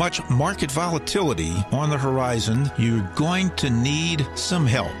 952-925-5608. With much market volatility on the horizon, you're going to need some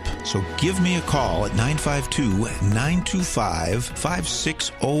help. So give me a call at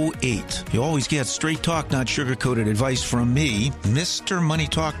 952-925-5608. You always get straight talk, not sugar-coated advice from me, Mr. Money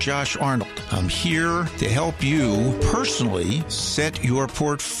Talk Josh Arnold. I'm here to help you personally set your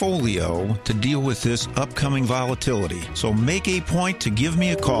portfolio to deal with this upcoming volatility. So make a point to give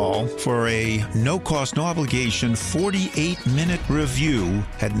me a call for a no-cost, no-obligation 48-minute review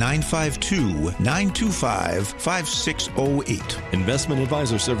at 952-925-5608. Investment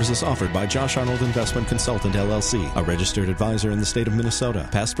advisor services offered by Josh Arnold Investment Consultant, LLC, a registered advisor in the state of Minnesota.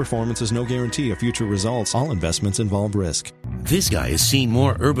 Past performance is no guarantee of future results. All investments involve risk. This guy has seen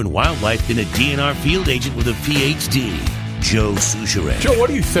more urban wildlife than a DNR field agent with a PhD. Joe Soucheray. Joe, what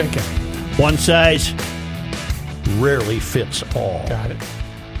are you thinking? One size rarely fits all. Got it.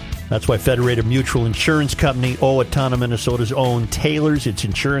 That's why Federated Mutual Insurance Company, Owatonna, Minnesota's own, tailors its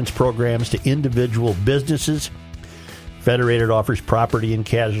insurance programs to individual businesses. Federated offers property and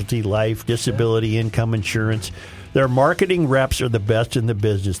casualty, life, disability, income insurance Their marketing reps are the best in the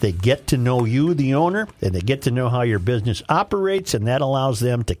business. They get to know you, the owner, and they get to know how your business operates, and that allows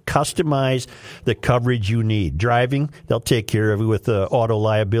them to customize the coverage you need. Driving, they'll take care of you with auto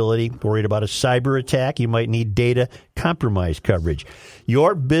liability. Worried about a cyber attack, you might need data compromise coverage.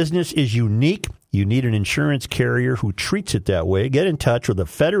 Your business is unique. You need an insurance carrier who treats it that way. Get in touch with a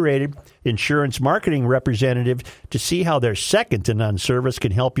Federated Insurance marketing representative to see how their second to none service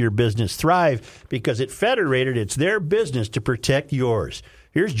can help your business thrive, because at Federated, it's their business to protect yours.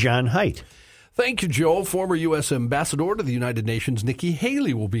 Here's John Haidt. Thank you, Joe. Former U.S. Ambassador to the United Nations, Nikki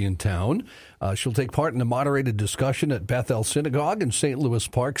Haley, will be in town. She'll take part in a moderated discussion at Bethel Synagogue in St. Louis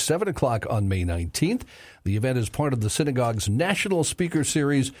Park, 7 o'clock on May 19th. The event is part of the synagogue's National Speaker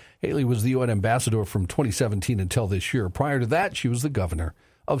Series. Haley was the UN ambassador from 2017 until this year. Prior to that, she was the governor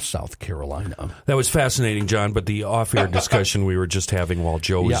of South Carolina. That was fascinating, John, but the off-air discussion we were just having while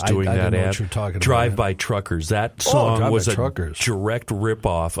Joe was doing that ad, Drive-By Truckers, that song was a direct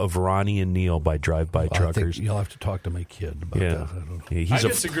rip-off of Ronnie and Neil by Drive-By Truckers. I think you'll have to talk to my kid about that. I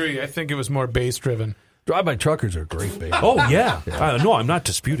disagree. I think it was more bass-driven. Drive-By Truckers are a great band. Oh, yeah. No, I'm not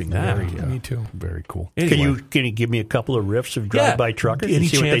disputing that. Me too. Very cool. Anyway. Can you give me a couple of riffs of Drive-By Truckers and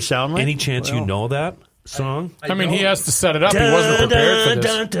see what they sound like? Any chance you know that song? I mean, he has to set it up. He wasn't prepared for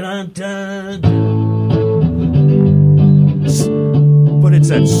this. But it's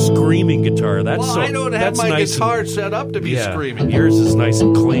that screaming guitar. That's I don't have my guitar set up to be screaming. Yours is nice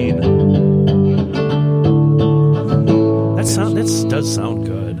and clean. That does sound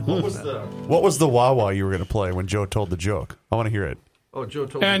good. What was the wah-wah you were going to play when Joe told the joke? I want to hear it. Oh, Joe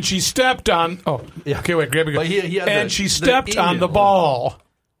told And she stepped on... Oh, yeah. Okay, wait, grab it. And she stepped on the ball.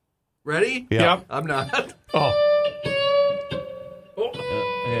 Ready? Yeah. Yep. I'm not. Oh.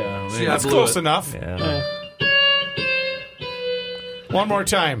 Yeah. See, That's close enough. Yeah. One more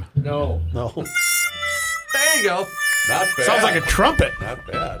time. No. There you go. Not bad. Sounds like a trumpet. Not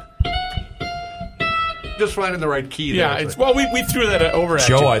bad. Just finding the right key Yeah, there. we threw that over at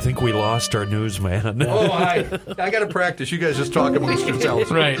Joe, you. I think we lost our newsman. I got to practice. You guys just talk amongst yourselves.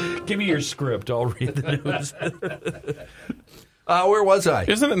 Right. Give me your script. I'll read the news. Where was I?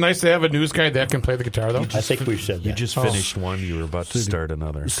 Isn't it nice to have a news guy that can play the guitar, though? I think we've said that. You just finished one. You were about to start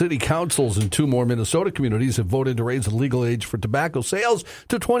another. City councils in 2 more Minnesota communities have voted to raise the legal age for tobacco sales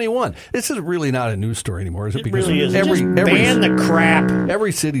to 21. This is really not a news story anymore, is it? It really is. Ban the crap.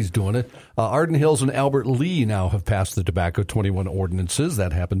 Every city's doing it. Arden Hills and Albert Lee now have passed the Tobacco 21 ordinances.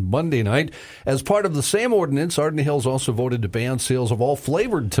 That happened Monday night. As part of the same ordinance, Arden Hills also voted to ban sales of all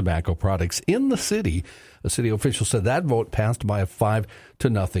flavored tobacco products in the city. A city official said that vote passed by a 5-0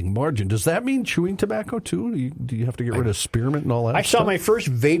 margin. Does that mean chewing tobacco, too? Do you have to get rid of spearmint and all that I stuff? saw my first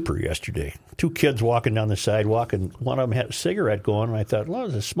vapor yesterday. 2 kids walking down the sidewalk, and one of them had a cigarette going, and I thought, well,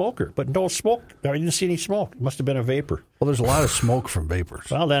 it's a smoker. But no smoke. I didn't see any smoke. It must have been a vapor. Well, there's a lot of smoke from vapors.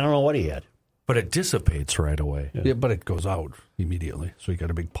 Well, I don't know what he had. But it dissipates right away. Yeah, but it goes out immediately. So you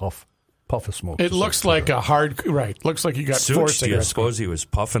got a big puff of smoke. It looks like a hard... Right. Looks like you got 4 Suits, do you cigarettes. suppose he was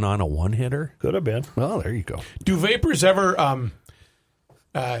puffing on a one-hitter? Could have been. Well, there you go. Do vapors ever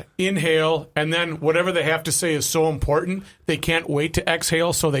inhale, and then whatever they have to say is so important, they can't wait to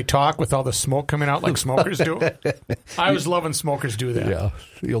exhale, so they talk with all the smoke coming out like smokers do? I was loving smokers do that. Yeah,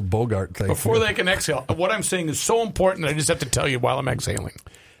 the old Bogart thing. Before they can exhale. What I'm saying is so important that I just have to tell you while I'm exhaling.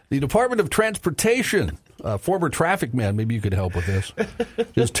 The Department of Transportation, former traffic man, maybe you could help with this,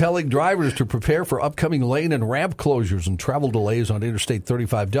 is telling drivers to prepare for upcoming lane and ramp closures and travel delays on Interstate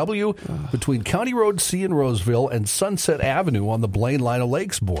 35W between County Road C in Roseville and Sunset Avenue on the Blaine Lino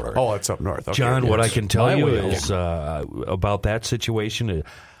Lakes border. Oh, it's up north. Okay. John, what I can tell My you way is about that situation,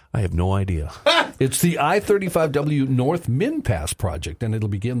 I have no idea. It's the I-35W North Min Pass project, and it'll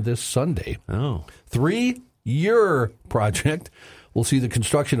begin this Sunday. Oh. 3-year project. We'll see the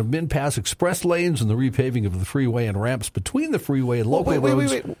construction of Min Pass express lanes and the repaving of the freeway and ramps between the freeway and local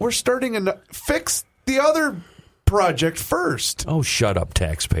roads. Wait. We're starting fix the other project first. Oh, shut up,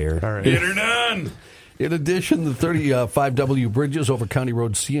 taxpayer. All right. Get her done. In addition, the 35W bridges over County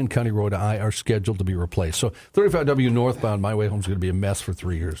Road C and County Road I are scheduled to be replaced. So 35W northbound, my way home, is going to be a mess for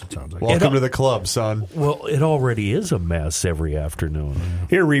 3 years, it sounds like. Welcome to the club, son. Well, it already is a mess every afternoon.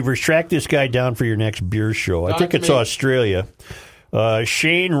 Here, Reavers, track this guy down for your next beer show. I think it's Australia.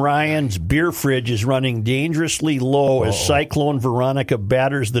 Shane Ryan's beer fridge is running dangerously low as Cyclone Veronica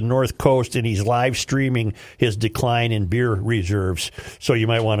batters the North Coast, and he's live streaming his decline in beer reserves. So you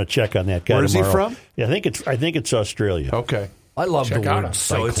might want to check on that guy. Where is he tomorrow. from? Yeah, I think it's Australia. Okay. I love Check the out word him.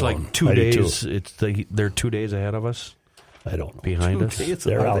 So it's cyclone. like 2 I do days. They're 2 days ahead of us, I don't know. behind us.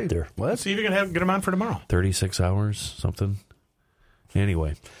 They're out there. What? See if you can get them on for tomorrow. 36 hours, something.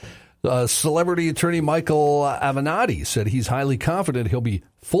 Anyway. Celebrity attorney Michael Avenatti said he's highly confident he'll be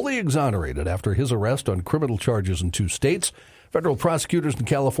fully exonerated after his arrest on criminal charges in 2 states. Federal prosecutors in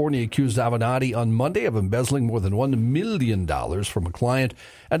California accused Avenatti on Monday of embezzling more than $1 million from a client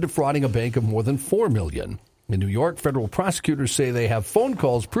and defrauding a bank of more than $4 million. In New York, federal prosecutors say they have phone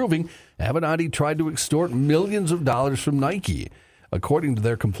calls proving Avenatti tried to extort millions of dollars from Nike. According to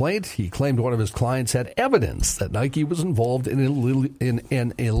their complaint, he claimed one of his clients had evidence that Nike was involved in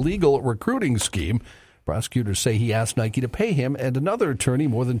an illegal recruiting scheme. Prosecutors say he asked Nike to pay him and another attorney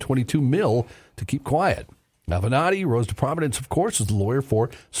more than $22 million to keep quiet. Avenatti rose to prominence, of course, as the lawyer for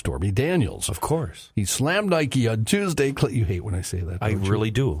Stormy Daniels. Of course. He slammed Nike on Tuesday. You hate when I say that. I really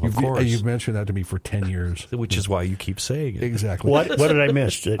do, of course. You've mentioned that to me for 10 years. Which is why you keep saying it. Exactly. What did I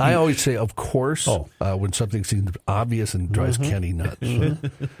miss? I always say, of course, when something seems obvious and drives Kenny nuts.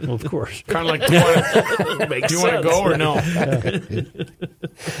 Well, of course. Kind of like, do you want to go or no?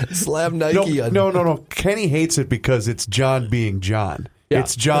 Slam Nike on... No. Kenny hates it because it's John being John. Yeah.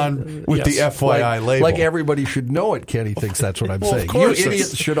 It's John with the FYI label. Like everybody should know it, Kenny thinks that's what I'm saying. Of course You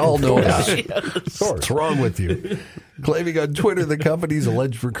idiots should all know that. Yes. What's wrong with you? Claiming on Twitter the company's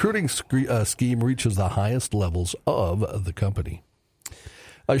alleged recruiting scheme reaches the highest levels of the company.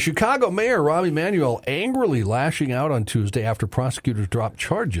 Chicago Mayor Rahm Emanuel angrily lashing out on Tuesday after prosecutors dropped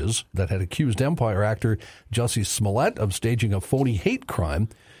charges that had accused Empire actor Jussie Smollett of staging a phony hate crime.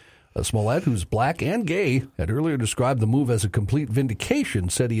 Smollett, who's black and gay, had earlier described the move as a complete vindication,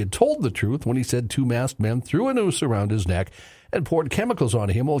 said he had told the truth when he said 2 masked men threw a noose around his neck and poured chemicals on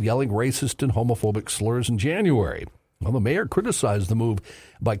him while yelling racist and homophobic slurs in January. Well, the mayor criticized the move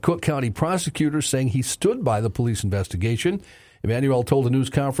by Cook County prosecutors, saying he stood by the police investigation. Emanuel told a news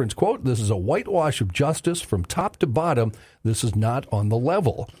conference, quote, "This is a whitewash of justice from top to bottom. This is not on the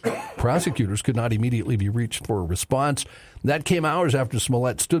level." Prosecutors could not immediately be reached for a response. That came hours after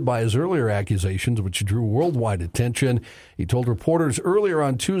Smollett stood by his earlier accusations, which drew worldwide attention. He told reporters earlier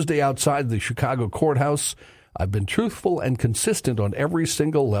on Tuesday outside the Chicago courthouse, "I've been truthful and consistent on every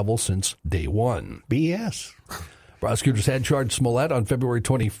single level since day one." BS. Prosecutors had charged Smollett on February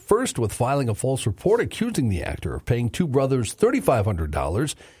 21st with filing a false report accusing the actor of paying 2 brothers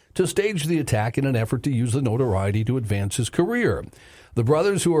 $3,500 to stage the attack in an effort to use the notoriety to advance his career. The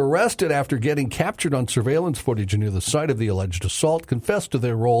brothers, who were arrested after getting captured on surveillance footage near the site of the alleged assault, confessed to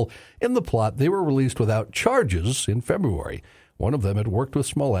their role in the plot. They were released without charges in February. One of them had worked with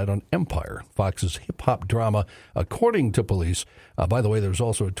Smollett on Empire, Fox's hip-hop drama, according to police. By the way, there's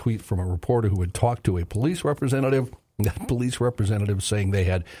also a tweet from a reporter who had talked to a police representative. That police representative saying they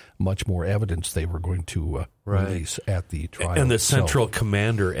had much more evidence they were going to release at the trial. And the central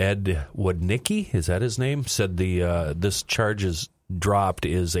commander, Ed Wodnicki, is that his name, said this charges dropped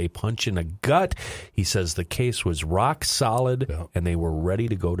is a punch in the gut. He says the case was rock solid and they were ready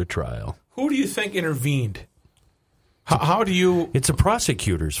to go to trial. Who do you think intervened? How do you... It's a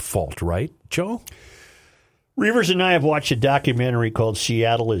prosecutor's fault, right, Joe? Reavers and I have watched a documentary called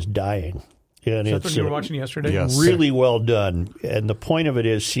Seattle is Dying. And Is that what you were watching yesterday? Yes. Really well done. And the point of it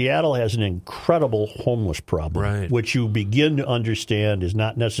is Seattle has an incredible homeless problem, which you begin to understand is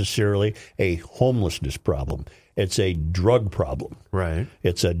not necessarily a homelessness problem. It's a drug problem. Right.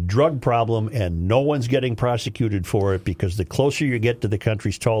 It's a drug problem, and no one's getting prosecuted for it because the closer you get to the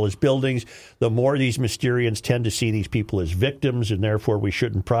country's tallest buildings, the more these Mysterians tend to see these people as victims, and therefore we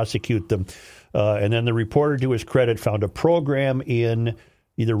shouldn't prosecute them. And then the reporter, to his credit, found a program in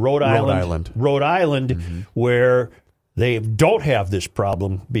either Rhode Island, where they don't have this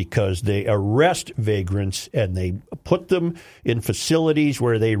problem because they arrest vagrants and they put them in facilities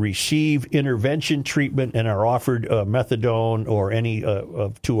where they receive intervention treatment and are offered methadone or any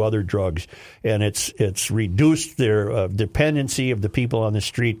of 2 other drugs. And it's reduced their dependency of the people on the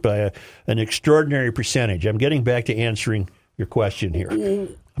street by an extraordinary percentage. I'm getting back to answering your question here.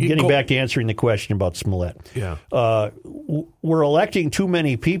 I'm getting back to answering the question about Smollett. Yeah. We're electing too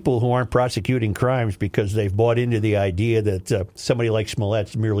many people who aren't prosecuting crimes because they've bought into the idea that somebody like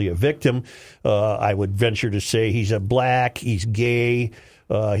Smollett's merely a victim. I would venture to say he's a black, he's gay,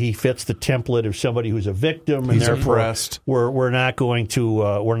 he fits the template of somebody who's a victim, and he's therefore oppressed. We're not going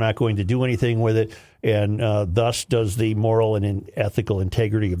to do anything with it, and thus does the moral and ethical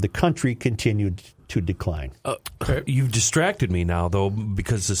integrity of the country continue to decline. You've distracted me now, though,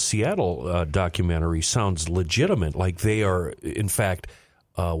 because the Seattle documentary sounds legitimate, like they are, in fact,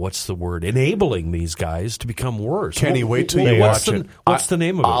 what's the word? Enabling these guys to become worse. Kenny, wait till you watch it. What's the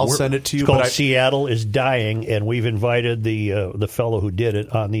name of it? I'll send it to you. It's called Seattle is Dying, and we've invited the fellow who did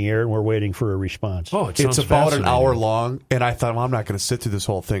it on the air, and we're waiting for a response. Oh, it's about an hour long, and I thought, well, I'm not going to sit through this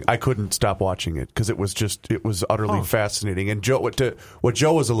whole thing. I couldn't stop watching it because it was utterly fascinating. And Joe, what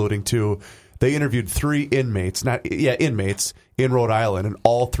Joe was alluding to, they interviewed 3 inmates in Rhode Island, and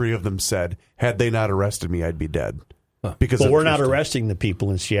all 3 of them said, had they not arrested me, I'd be dead. Because we're not arresting the people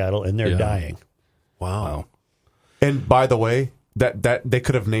in Seattle, and they're dying. Wow. And by the way, that they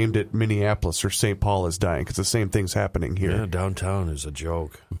could have named it Minneapolis or St. Paul is dying because the same thing's happening here. Yeah, downtown is a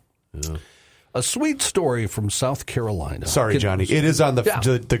joke. Yeah. A sweet story from South Carolina. Sorry, Johnny. It is on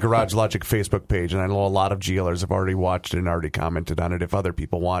the Garage Logic Facebook page, and I know a lot of GLers have already watched it and already commented on it if other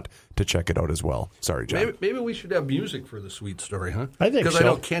people want to check it out as well. Sorry, John. Maybe we should have music for the sweet story, huh? I think so. Because I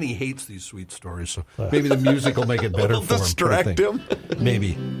know Kenny hates these sweet stories, so maybe the music will make it better for him. Distract him.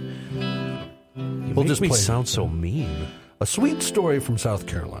 Maybe. We'll just sound so mean. A sweet story from South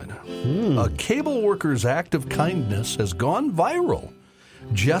Carolina. A cable worker's act of kindness has gone viral.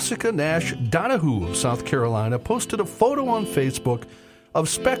 Jessica Nash Donahue of South Carolina posted a photo on Facebook of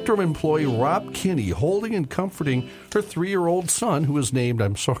Spectrum employee Rob Kinney holding and comforting her 3-year-old son, who is named,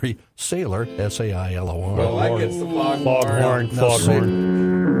 Sailor, S-A-I-L-O-R. Well, that gets the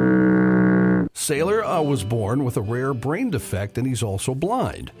foghorn. Sailor was born with a rare brain defect, and he's also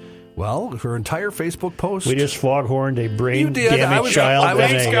blind. Well, her entire Facebook post... We just foghorned a brain-damaged child.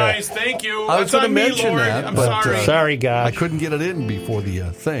 Thanks, guys. Thank you. I was going to mention that. I'm sorry. Sorry, guys. I couldn't get it in before the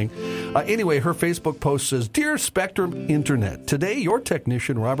thing. Anyway, her Facebook post says, Dear Spectrum Internet, today your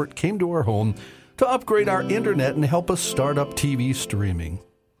technician, Robert, came to our home to upgrade our internet and help us start up TV streaming.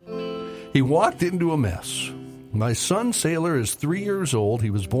 He walked into a mess. My son, Sailor, is 3 years old.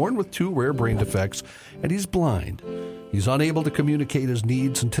 He was born with 2 rare brain defects, and he's blind. He's unable to communicate his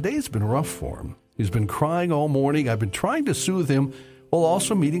needs, and today's been rough for him. He's been crying all morning. I've been trying to soothe him while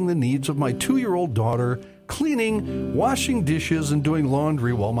also meeting the needs of my 2-year-old daughter, cleaning, washing dishes, and doing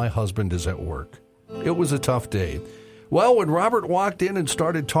laundry while my husband is at work. It was a tough day. Well, when Robert walked in and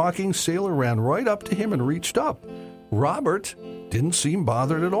started talking, Sailor ran right up to him and reached up. Robert didn't seem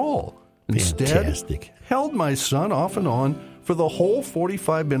bothered at all. Instead, held my son off and on for the whole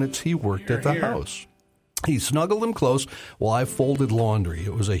 45 minutes he worked at the house. He snuggled him close while I folded laundry.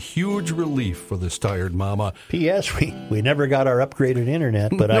 It was a huge relief for this tired mama. P.S. We never got our upgraded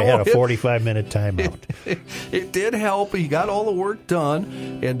internet, but I had a 45-minute timeout. It did help. He got all the work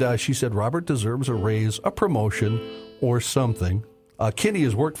done. And she said Robert deserves a raise, a promotion, or something. Kinney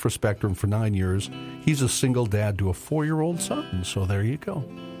has worked for Spectrum for 9 years. He's a single dad to a 4-year-old son. So there you go.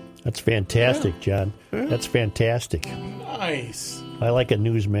 That's fantastic, John. That's fantastic. Nice. I like a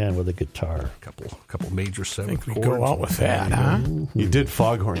newsman with a guitar. Couple major 7th chords. We go out with that, huh? You did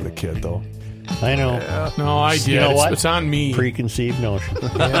foghorn the kid, though. I know. No, I did. You know what? It's on me. Preconceived notion.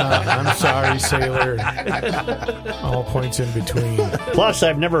 Yeah, I'm sorry, Sailor. All points in between. Plus,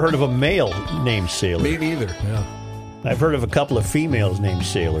 I've never heard of a male named Sailor. Me neither. Yeah. I've heard of a couple of females named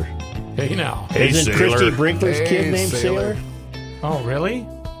Sailor. Hey, now. Isn't Christy Brinkley's kid named Sailor? Oh, really?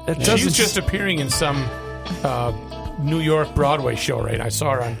 She's just appearing in some New York Broadway show, right? I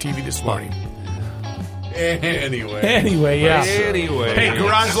saw her on TV this morning. Anyway, yeah. Anyway. Hey,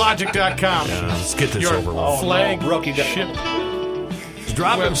 GarageLogic.com. Let's get this over with. Flagship. He's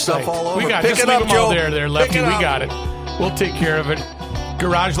dropping stuff all over. We got Pick just it leave up, them all Joe. there, Lefty. We got it. We'll take care of it.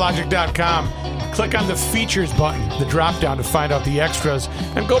 GarageLogic.com. Click on the features button, the drop down to find out the extras,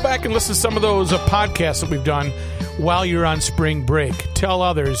 and go back and listen to some of those podcasts that we've done while you're on spring break. Tell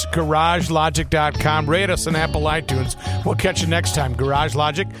others, GarageLogic.com. Rate us on Apple iTunes. We'll catch you next time. Garage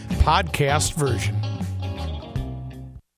Logic podcast version.